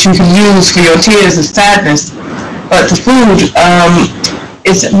tissues that you can use for your tears of sadness, but the food,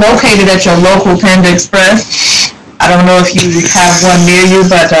 it's located at your local Panda Express. I don't know if you have one near you,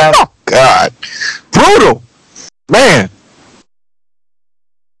 but... Oh, God. Brutal. Man.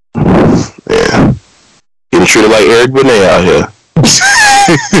 Yeah. Getting treated like Eric Benet out here.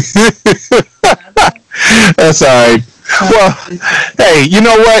 That's all right. Well, hey, you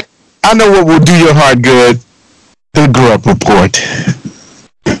know what? I know what will do your heart good. The Grub Report.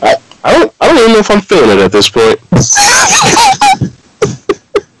 I don't even know if I'm feeling it at this point.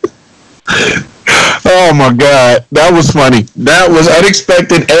 Oh my God, that was funny. That was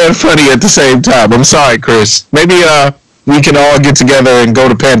unexpected and funny at the same time. I'm sorry, Chris. Maybe we can all get together and go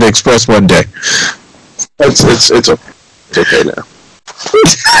to Panda Express one day. It's okay now.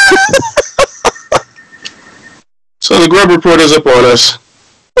 So the Grub Report is up on us.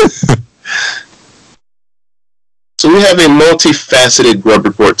 So we have a multifaceted Grub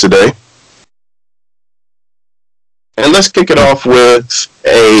Report today. And let's kick it off with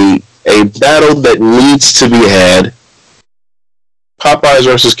a battle that needs to be had. Popeyes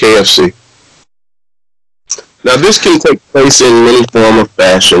versus KFC. Now this can take place in any form of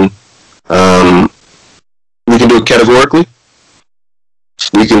fashion. We can do it categorically.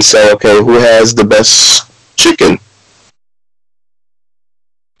 We can say, okay, who has the best chicken?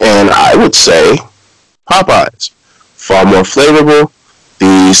 And I would say Popeyes. Far more flavorful.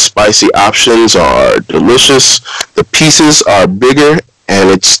 The spicy options are delicious. The pieces are bigger, and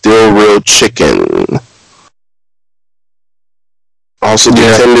it's still real chicken. Also, the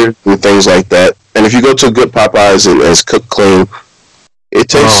tender and things like that. And if you go to a good Popeyes and it's cooked clean, it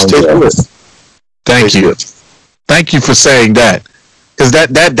tastes good. Thank you. Thank you for saying that. Because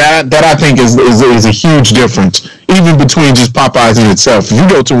that I think is a huge difference, even between just Popeyes in itself. If you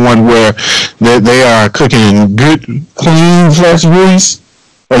go to one where they are cooking good, clean, fresh grease,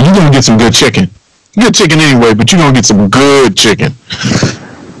 you're going to get some good chicken. Good chicken anyway, but you're going to get some good chicken.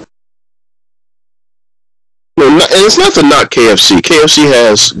 And it's not to knock KFC. KFC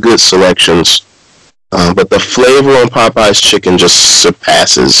has good selections, but the flavor on Popeye's chicken just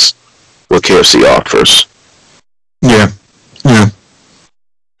surpasses what KFC offers. Yeah.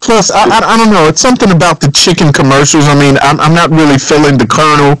 Plus, I don't know. It's something about the chicken commercials. I mean, I'm not really feeling the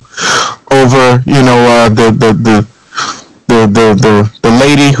Colonel over, the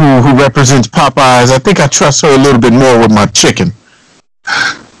lady who represents Popeyes. I think I trust her a little bit more with my chicken.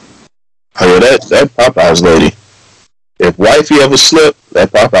 Oh yeah, that Popeyes lady. If wifey ever slip,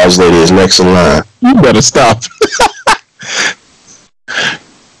 that Popeyes lady is next in line. You better stop.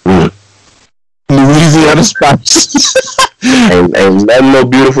 Louisiana spice. Ain't nothing more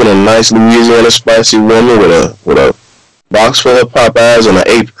beautiful than a nice Louisiana spicy woman with a box full of Popeyes and an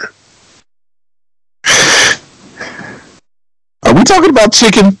apron. Are we talking about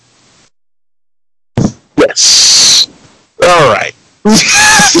chicken? Yes. All right.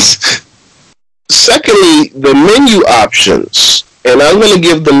 Secondly, the menu options, and I'm going to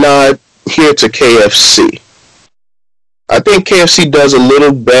give the nod here to KFC. I think KFC does a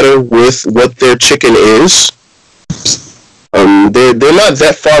little better with what their chicken is. They're not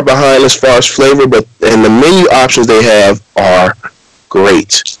that far behind as far as flavor, and the menu options they have are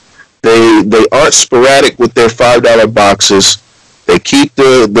great. They aren't sporadic with their $5 boxes. They keep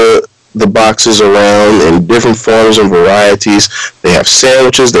the boxes around in different forms and varieties. They have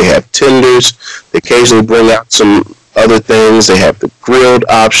sandwiches. They have tenders. They occasionally bring out some other things. They have the grilled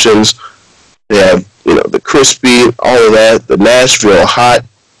options. They have the crispy, all of that. The Nashville hot.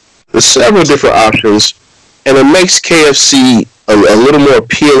 There's several different options, and it makes KFC a little more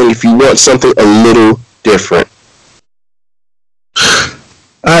appealing if you want something a little different.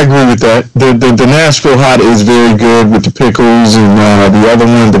 I agree with that. The Nashville hot is very good with the pickles and the other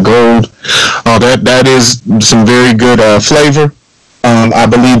one, the gold. That is some very good flavor. I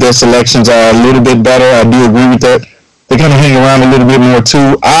believe their selections are a little bit better. I do agree with that. They kind of hang around a little bit more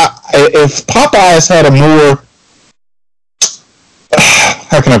too. If Popeyes had a more,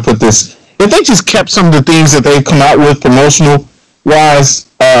 how can I put this? If they just kept some of the things that they come out with promotional wise,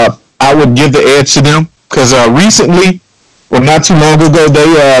 I would give the edge to them because recently. Well, not too long ago,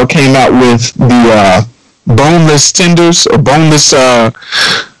 they came out with the boneless tenders or boneless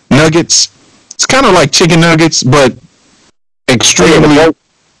nuggets. It's kind of like chicken nuggets, but extremely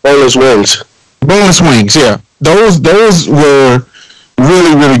boneless wings. Boneless wings, yeah. Those were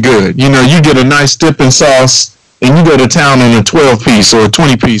really, really good. You get a nice dipping sauce, and you go to town on a 12-piece or a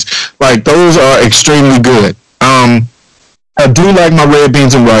 20-piece. Like, those are extremely good. I do like my red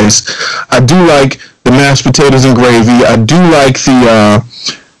beans and rice. I do like the mashed potatoes and gravy. I do like the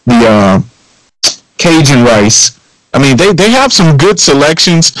Cajun rice. I mean, they have some good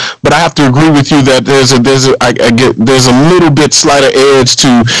selections, but I have to agree with you that there's a little bit slighter edge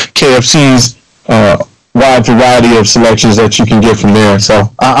to KFC's wide variety of selections that you can get from there.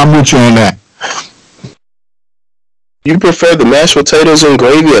 So I'm with you on that. You prefer the mashed potatoes and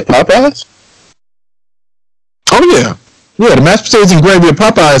gravy at Popeyes? Oh yeah. Yeah, the mashed potatoes and gravy at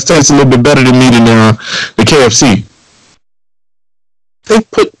Popeyes tastes a little bit better than me than the KFC. They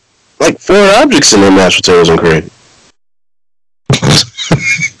put like 4 objects in their mashed potatoes and gravy.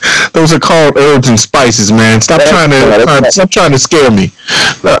 Those are called herbs and spices, man. Stop trying to scare me.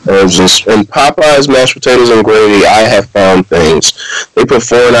 Herbs and Popeyes mashed potatoes and gravy. I have found things. They put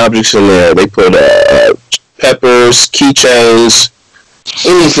foreign objects in there. They put peppers, keychains.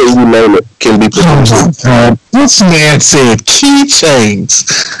 Anything you name it can be put in. Oh my God. This man said keychains.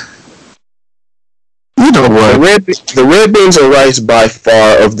 You know what? The red beans and rice by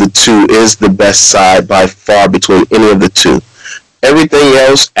far of the two is the best side by far between any of the two. Everything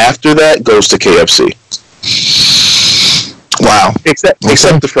else after that goes to KFC. Wow. Except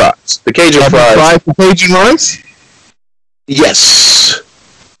the fries. The Cajun fries. Fried the Cajun rice? Yes.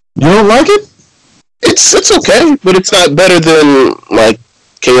 You don't like it? It's okay, but it's not better than like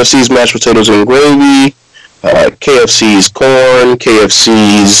KFC's mashed potatoes and gravy, KFC's corn,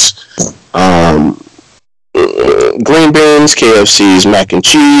 KFC's green beans, KFC's mac and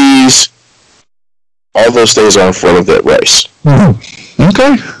cheese. All those things are in front of that rice.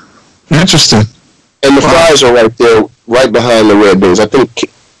 Okay, interesting. And the fries are right there, right behind the red beans. I think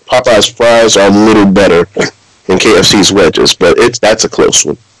Popeye's fries are a little better than KFC's wedges, but that's a close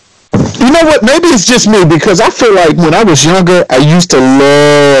one. You know what? Maybe it's just me because I feel like when I was younger, I used to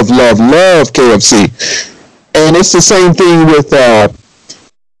love KFC. And it's the same thing with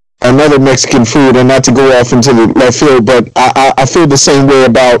another Mexican food, and not to go off into the left field, but I feel the same way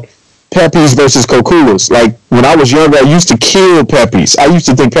about Pepe's versus Cocula's. Like, when I was younger, I used to kill Pepe's. I used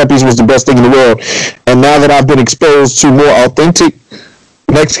to think Pepe's was the best thing in the world. And now that I've been exposed to more authentic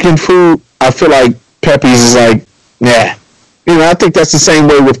Mexican food, I feel like Pepe's is like, nah. I think that's the same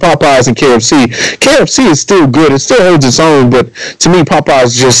way with Popeyes and KFC. KFC is still good. It still holds its own, but to me,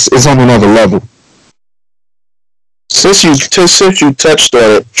 Popeyes just is on another level. Since you touched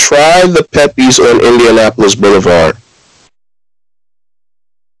on it, try the Pepe's on Indianapolis Boulevard.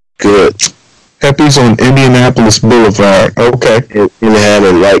 Good. Pepe's on Indianapolis Boulevard. Okay. In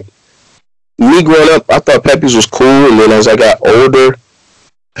Hammond, like me growing up, I thought Pepe's was cool, and then as I got older,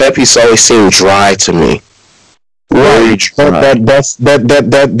 Pepe's always seemed dry to me. Right. That's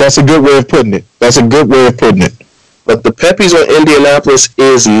a good way of putting it. But the Pepe's on Indianapolis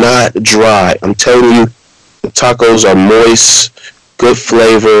is not dry. I'm telling you, the tacos are moist, good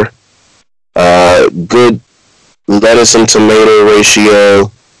flavor, good lettuce and tomato ratio.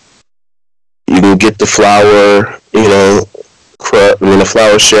 You can get the flour, the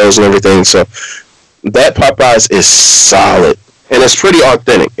flour shells and everything. So that Popeyes is solid, and it's pretty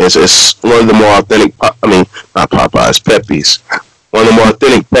authentic. It's one of the more authentic. I mean, not Popeyes, Pepe's. One of the more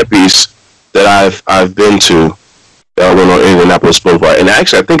authentic Pepe's that I've been to. That went on Indianapolis Boulevard, and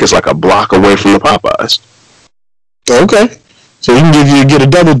actually, I think it's like a block away from the Popeyes. Okay, so you can get a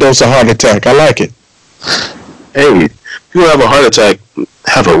double dose of heart attack. I like it. Hey, if you have a heart attack,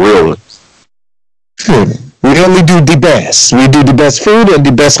 have a real one. We only do the best. We do the best food and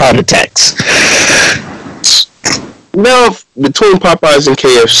the best heart attacks. Now, between Popeyes and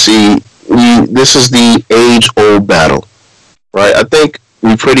KFC, this is the age-old battle, right? I think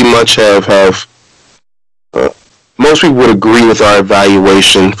we pretty much have most people would agree with our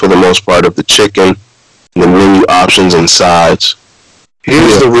evaluation for the most part of the chicken, the menu options and sides.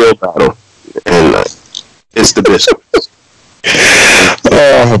 Here's the real battle, and it's the biscuit.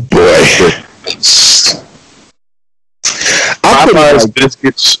 Oh boy! Popeyes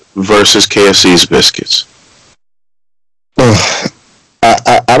biscuits versus KFC's biscuits.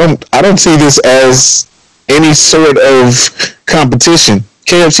 I don't see this as any sort of competition.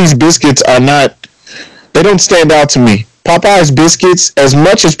 KFC's biscuits are not. They don't stand out to me. Popeye's biscuits, as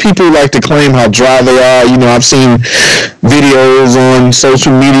much as people like to claim how dry they are, I've seen videos on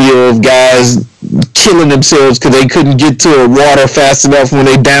social media of guys killing themselves because they couldn't get to a water fast enough when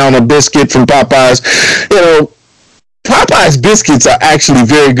they down a biscuit from Popeyes. Popeye's biscuits are actually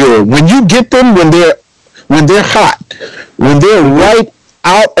very good. When you get them, when they're hot, when they're right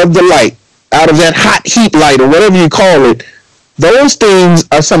out of the light, out of that hot heat light or whatever you call it, those things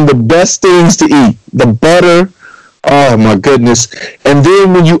are some of the best things to eat. The butter, oh my goodness! And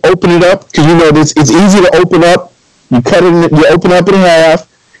then when you open it up, because it's easy to open up. You cut it, you open up in half,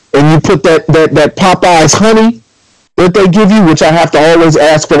 and you put that Popeyes honey that they give you, which I have to always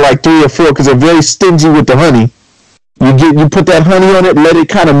ask for like 3 or 4 because they're very stingy with the honey. You put that honey on it, let it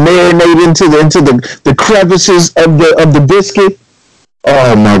kind of marinate into the crevices of the biscuit.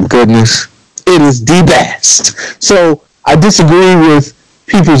 Oh my goodness, it is the best. So I disagree with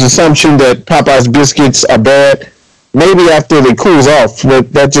people's assumption that Popeye's biscuits are bad. Maybe after they cools off,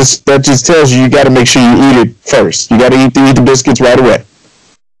 but that just tells you got to make sure you eat it first. You got to eat the biscuits right away.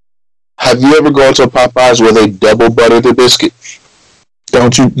 Have you ever gone to a Popeyes where they double butter the biscuit?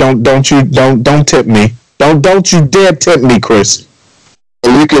 Don't tempt me. Don't you dare tempt me, Chris.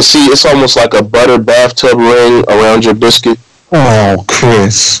 And you can see it's almost like a butter bathtub ring around your biscuit. Oh,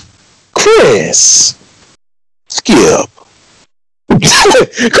 Chris. Skip.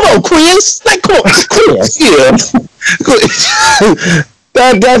 Come on, Chris. Come on, Chris. Yeah.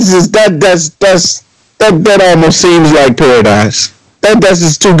 That almost seems like paradise. That's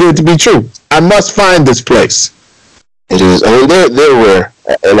just too good to be true. I must find this place. It is. I mean, they're rare,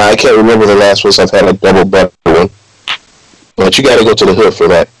 and I can't remember the last place I've had a double butter one. But you got to go to the hood for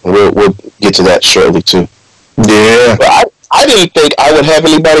that. We'll get to that shortly too. Yeah. But I didn't think I would have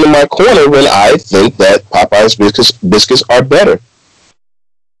anybody in my corner when I think that Popeye's biscuits are better.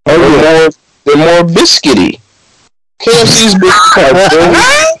 They're more biscuity. KFC's biscuits are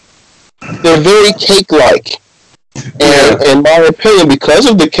they're very cake-like. And in my opinion, because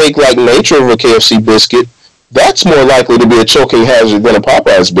of the cake-like nature of a KFC biscuit, that's more likely to be a choking hazard than a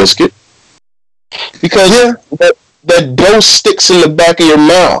Popeye's biscuit. Because that dough sticks in the back of your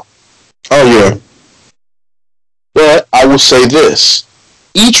mouth. Oh, yeah. But I will say this.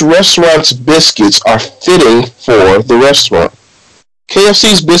 Each restaurant's biscuits are fitting for the restaurant.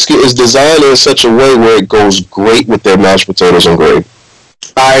 KFC's biscuit is designed in such a way where it goes great with their mashed potatoes and gravy.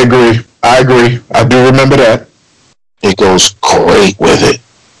 I agree. I do remember that. It goes great with it.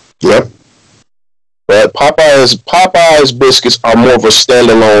 Yep. But Popeye's biscuits are more of a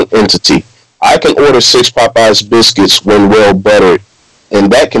standalone entity. I can order 6 Popeye's biscuits when well buttered,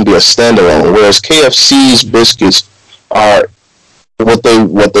 and that can be a standalone. Whereas KFC's biscuits are what they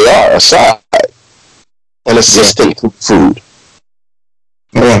are, a side, an assistant to food.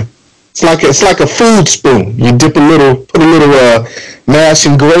 Yeah. It's like a food spoon. You put a little mash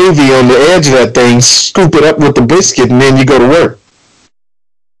and gravy on the edge of that thing, scoop it up with the biscuit, and then you go to work.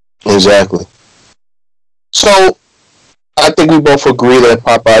 Exactly. So, I think we both agree that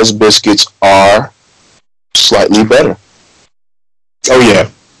Popeye's biscuits are slightly better. Oh yeah.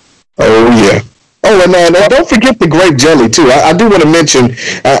 Oh, and don't forget the grape jelly too. I do want to mention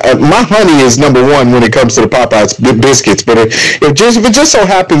my honey is number 1 when it comes to the Popeyes biscuits. But if it just so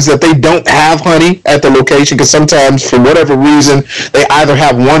happens that they don't have honey at the location, because sometimes for whatever reason they either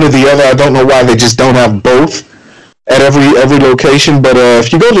have one or the other. I don't know why they just don't have both at every location. But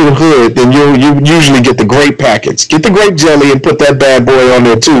if you go to the hood, then you usually get the grape packets. Get the grape jelly and put that bad boy on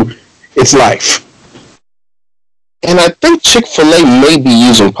there too. It's life. And I think Chick-fil-A may be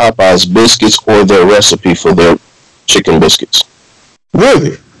using Popeye's biscuits or their recipe for their chicken biscuits.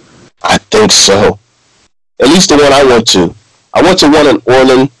 Really? I think so. At least the one I went to. I went to one in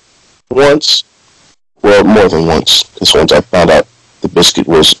Orland once. Well, more than once. Because once I found out the biscuit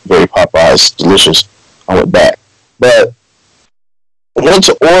was very Popeye's delicious, I went back. But I went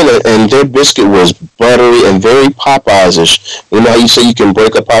to Orland and their biscuit was buttery and very Popeyes-ish. You know how you say you can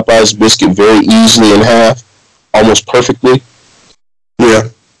break a Popeye's biscuit very easily in half? Almost perfectly? Yeah.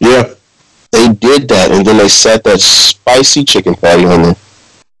 Yeah. They did that, and then they set that spicy chicken patty on there.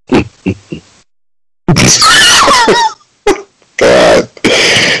 God.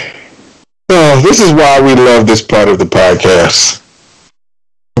 Oh, this is why we love this part of the podcast.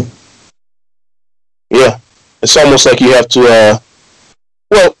 Yeah. It's almost like you have to,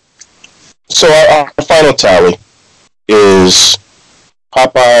 so our final tally is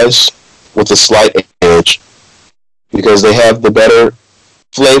Popeyes with a slight edge because they have the better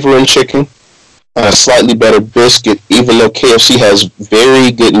flavor in chicken and a slightly better biscuit, even though KFC has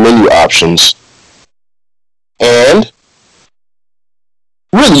very good menu options. And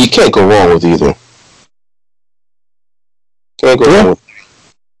really, you can't go wrong with either. Can't go wrong with.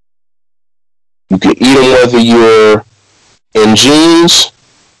 You can eat them whether you're in jeans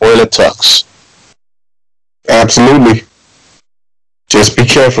or in a tux. Absolutely. Just be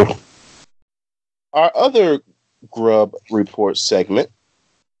careful. Our other Grub Report segment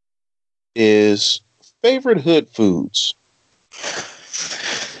is favorite hood foods.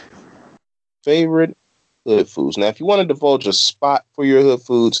 Favorite hood foods. Now, if you want to divulge a spot for your hood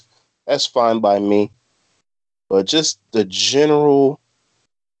foods, that's fine by me. But just the general,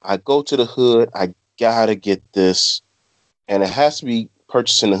 I go to the hood, I gotta get this. And it has to be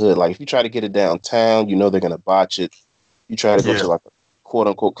purchased in the hood. Like, if you try to get it downtown, you know they're going to botch it. You try to go to, like, a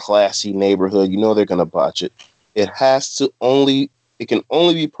quote-unquote classy neighborhood, you know they're going to botch it. It can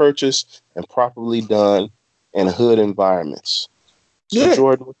only be purchased and properly done in hood environments. So,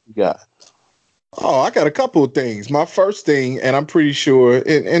 Jordan, what you got? Oh, I got a couple of things. My first thing, and I'm pretty sure,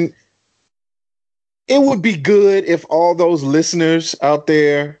 and it would be good if all those listeners out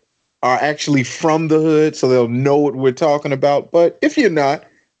there are actually from the hood so they'll know what we're talking about. But if you're not,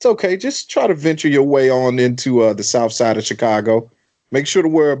 it's okay. Just try to venture your way on into the south side of Chicago. Make sure to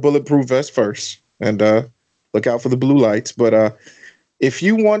wear a bulletproof vest first and look out for the blue lights. But if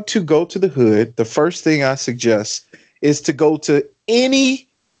you want to go to the hood, the first thing I suggest is to go to any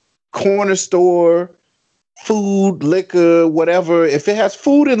corner store, food, liquor, whatever. If it has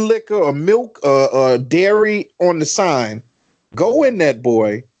food and liquor or milk or dairy on the sign, go in that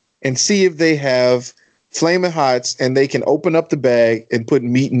boy and see if they have Flamin' Hots and they can open up the bag and put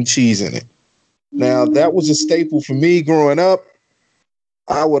meat and cheese in it. Now, that was a staple for me growing up.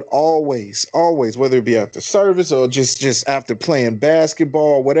 I would always, whether it be after service or just after playing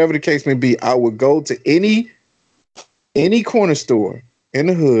basketball, whatever the case may be, I would go to any corner store in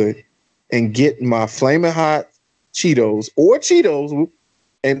the hood and get my Flamin' Hot Cheetos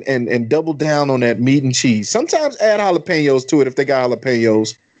and double down on that meat and cheese. Sometimes add jalapenos to it if they got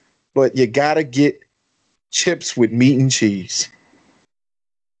jalapenos. But you gotta get chips with meat and cheese.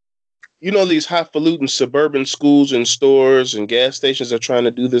 You know, these highfalutin suburban schools and stores and gas stations are trying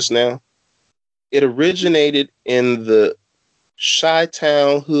to do this now. It originated in the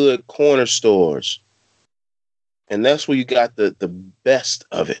Chi-Town hood corner stores. And that's where you got the best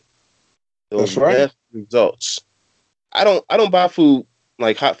of it. Those best results. I don't buy food,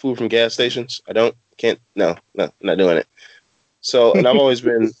 like hot food from gas stations. No, I'm not doing it. So, and I've always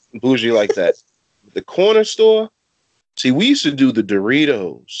been bougie like that. The corner store, see, we used to do the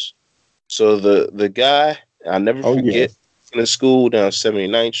Doritos. So the guy, I'll never forget, in the school down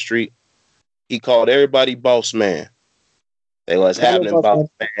 79th Street, he called everybody Boss Man. They was happening, Boss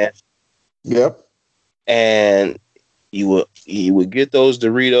Man. Yep. And he would get those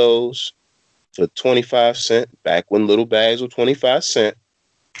Doritos for 25 cents, back when little bags were 25 cents.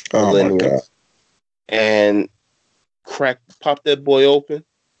 Oh, my God. And pop that boy open,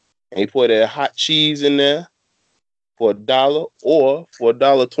 and he put that hot cheese in there for $1, or for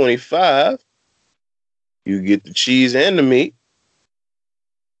 $1.25, you get the cheese and the meat.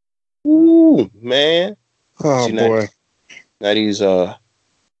 Ooh, man. Oh, see, boy. Now these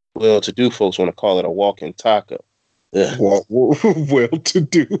well-to-do folks want to call it a walking taco.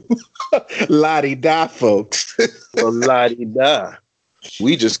 Well-to-do. La-di-da, folks. Well, la-di-da.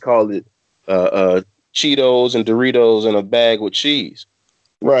 We just call it Cheetos and Doritos in a bag with cheese.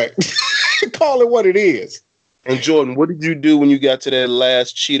 Right. Call it what it is. And Jordan, what did you do when you got to that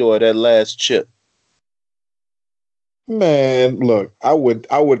last Cheeto or that last chip? Man, look, I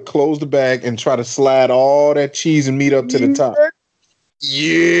would close the bag and try to slide all that cheese and meat up to the top.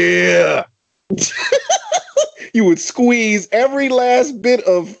 Yeah. You would squeeze every last bit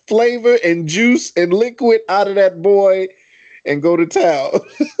of flavor and juice and liquid out of that boy and go to town.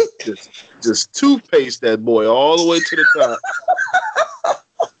 Just toothpaste that boy all the way to the top.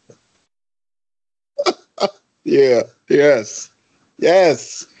 Yeah. Yes.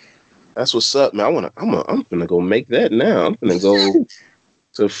 That's what's up, man. I'm gonna go make that now. I'm gonna go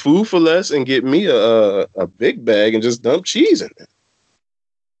to Food for Less and get me a big bag and just dump cheese in it.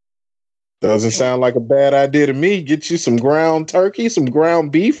 Doesn't sound like a bad idea to me. Get you some ground turkey, some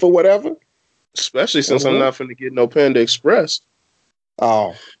ground beef, or whatever. Especially since I'm not finna get no Panda Express.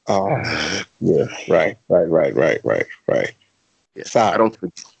 Oh, yeah. Right. Yeah, Sorry. I don't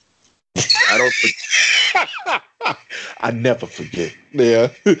forget. I never forget. Yeah.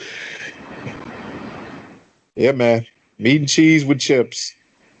 Yeah, man. Meat and cheese with chips.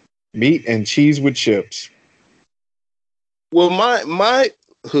 Meat and cheese with chips. Well, my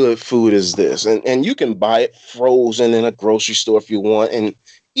hood food is this, and you can buy it frozen in a grocery store if you want, and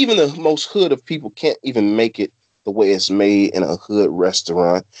even the most hood of people can't even make it the way it's made in a hood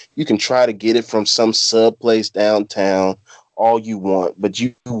restaurant. You can try to get it from some sub place downtown all you want, but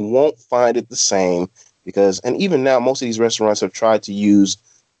you won't find it the same because, and even now, most of these restaurants have tried to use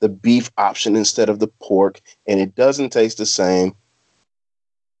the beef option instead of the pork, and it doesn't taste the same.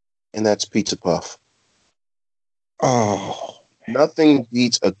 And that's Pizza Puff. Oh. Nothing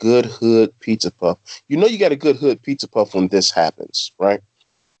beats a good hood pizza puff. You know you got a good hood pizza puff when this happens, right?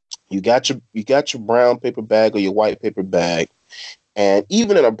 You got your brown paper bag or your white paper bag, and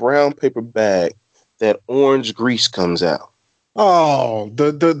even in a brown paper bag, that orange grease comes out. Oh,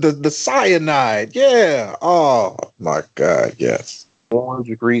 the cyanide. Yeah. Oh my God. Yes.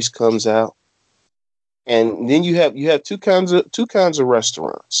 Orange grease comes out. And then you have two kinds of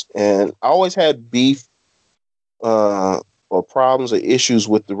restaurants. And I always had beef or problems or issues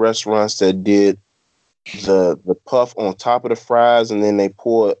with the restaurants that did the puff on top of the fries and then they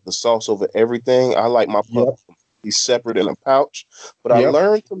pour the sauce over everything. I like my puff to be separate in a pouch. But I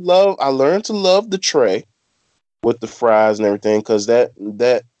learned to love the tray with the fries and everything because that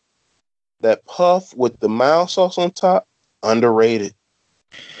puff with the mild sauce on top, underrated.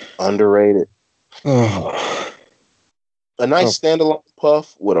 Oh. A nice standalone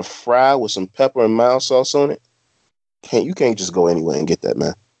puff with a fry with some pepper and mild sauce on it. You can't just go anywhere and get that,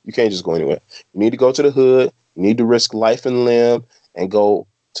 man. You can't just go anywhere. You need to go to the hood. You need to risk life and limb and go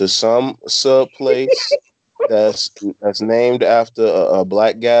to some sub place that's named after a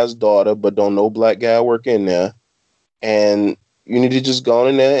black guy's daughter, but don't know black guy work in there. And you need to just go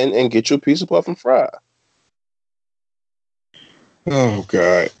in there and get you a piece of puff and fry. Oh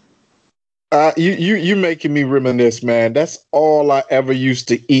God. You making me reminisce, man. That's all I ever used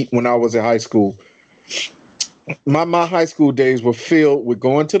to eat when I was in high school. My high school days were filled with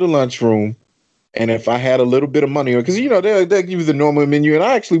going to the lunchroom, and if I had a little bit of money, because they give you the normal menu, and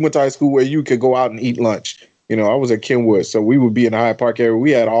I actually went to high school where you could go out and eat lunch. I was at Kenwood, so we would be in the Hyde Park area.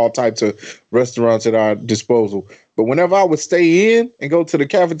 We had all types of restaurants at our disposal. But whenever I would stay in and go to the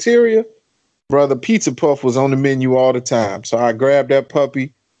cafeteria, brother, Pizza Puff was on the menu all the time. So I grabbed that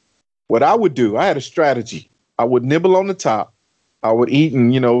puppy. What I would do, I had a strategy. I would nibble on the top. I would eat and,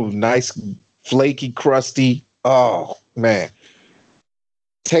 nice, flaky, crusty. Oh, man.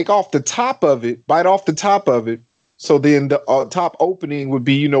 Take off the top of it, bite off the top of it. So then the top opening would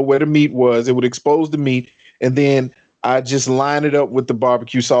be, where the meat was. It would expose the meat. And then I just line it up with the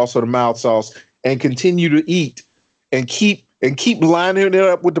barbecue sauce or the mild sauce and continue to eat and keep lining it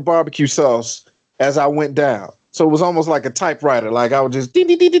up with the barbecue sauce as I went down. So it was almost like a typewriter. Like I would just ding,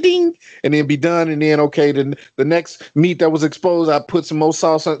 ding, ding, ding, ding, and then be done. And then, okay, then the next meat that was exposed, I put some more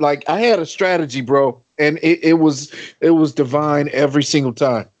sauce on. Like I had a strategy, bro. And it was divine every single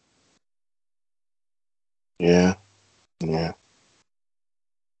time. Yeah. You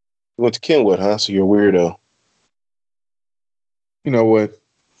went to Kenwood, huh? So you're a weirdo. You know what?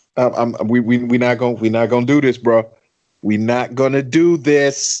 We not gonna do this, bro. We not gonna do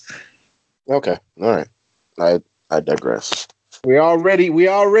this. Okay, all right. I digress. We already with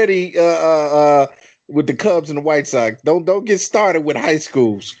the Cubs and the White Sox. Don't get started with high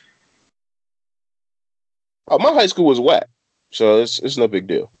schools. Oh, my high school was whack, so it's no big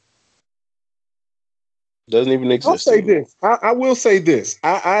deal. Doesn't even exist. I'll say this. I will say this.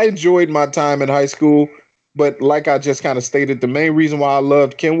 I enjoyed my time in high school. But like I just kind of stated, the main reason why I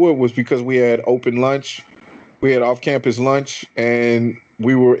loved Kenwood was because we had open lunch. We had off-campus lunch, and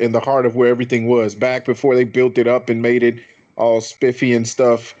we were in the heart of where everything was. Back before they built it up and made it all spiffy and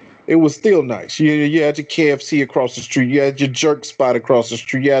stuff, it was still nice. You had your KFC across the street. You had your jerk spot across the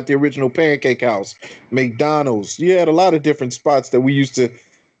street. You had the original Pancake House, McDonald's. You had a lot of different spots that we used to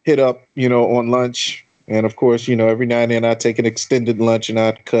hit up, on lunch. And of course, every now and then I'd take an extended lunch and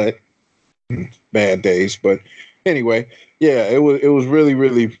I'd cut. Bad days. But anyway, yeah, it was really,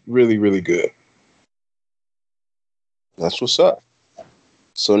 really, really, really good. That's what's up.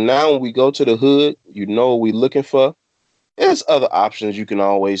 So now when we go to the hood, what we're looking for. There's other options you can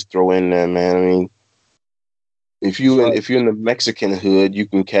always throw in there, man. I mean, if you're in the Mexican hood, you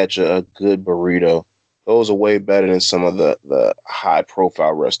can catch a good burrito. Those are way better than some of the high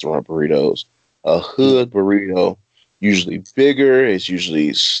profile restaurant burritos. A hood burrito, usually bigger. It's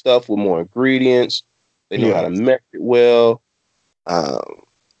usually stuffed with more ingredients. They know how to make it well.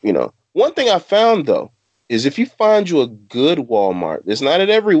 One thing I found though is if you find you a good Walmart, it's not at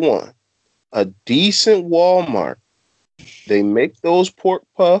every one, a decent Walmart. They make those pork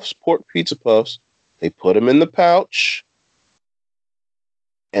pizza puffs. They put them in the pouch,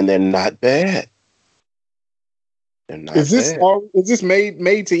 and they're not bad. They're not Is this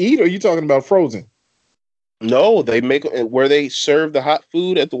made to eat, or are you talking about frozen? No, they make where they serve the hot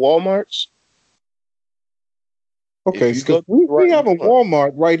food at the Walmarts. Okay, so we have a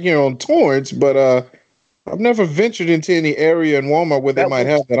Walmart right here on Torrance, but I've never ventured into any area in Walmart where they might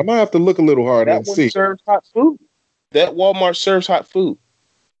have that. I might have to look a little harder and see. That serves hot food. That Walmart serves hot food.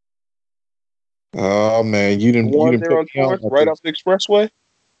 Oh man, you didn't put me on right off the expressway?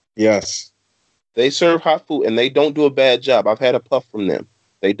 Yes. They serve hot food and they don't do a bad job. I've had a puff from them.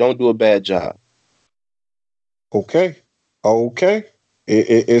 They don't do a bad job. Okay.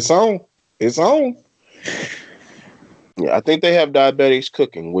 It's on. It's on. Yeah, I think they have diabetics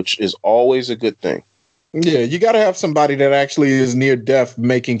cooking, which is always a good thing. Yeah, you got to have somebody that actually is near death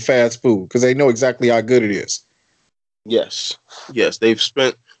making fast food because they know exactly how good it is. Yes. They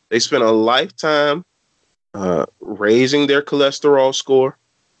spent a lifetime raising their cholesterol score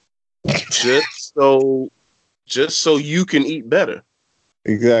just so you can eat better.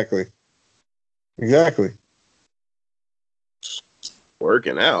 Exactly.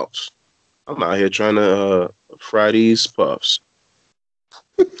 Working out. I'm out here trying to fry these puffs.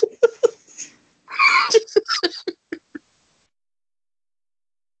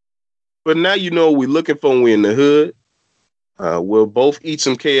 But now you know what we're looking for when we're in the hood. We'll both eat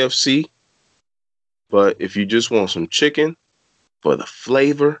some KFC. But if you just want some chicken for the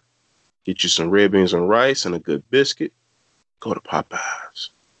flavor, get you some red beans and rice and a good biscuit, go to Popeyes.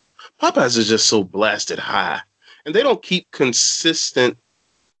 Popeyes is just so blasted high. And they don't keep consistent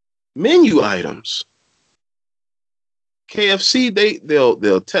menu items. KFC,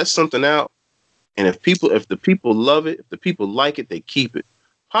 they'll test something out. And if the people love it, if the people like it, they keep it.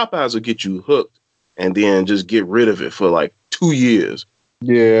 Popeyes will get you hooked and then just get rid of it for like 2 years.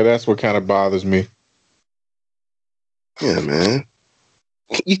 Yeah, that's what kind of bothers me. Yeah, man.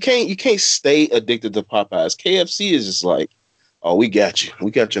 You can't stay addicted to Popeyes. KFC is just like, oh, we got you.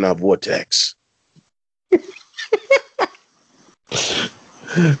 We got you in our vortex.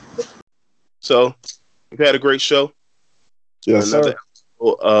 So, we've had a great show. Yes, another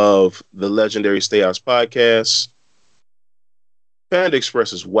episode of the legendary Stay House podcast. Panda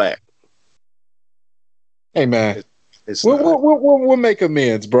Express is whack. Hey man, we'll make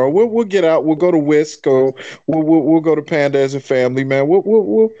amends, bro. We'll get out. We'll go to Whisk. We'll go to Panda as a family, man.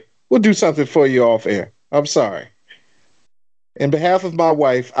 We'll do something for you off air. I'm sorry. In behalf of my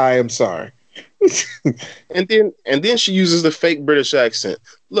wife, I am sorry. and then she uses the fake British accent.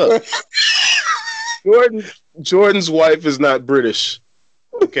 Look, Jordan's wife is not British.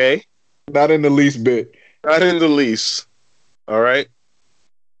 Okay? Not in the least bit. Not in the least. All right?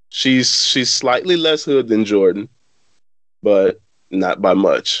 She's slightly less hood than Jordan, but not by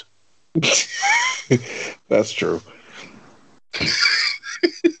much. That's true.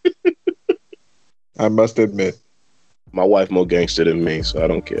 I must admit. My wife more gangster than me, so I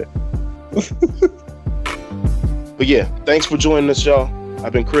don't care. But yeah, thanks for joining us, y'all.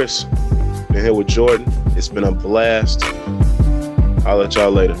 I've been Chris. Been here with Jordan. It's been a blast. I'll let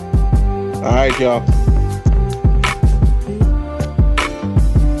y'all later. All right, y'all.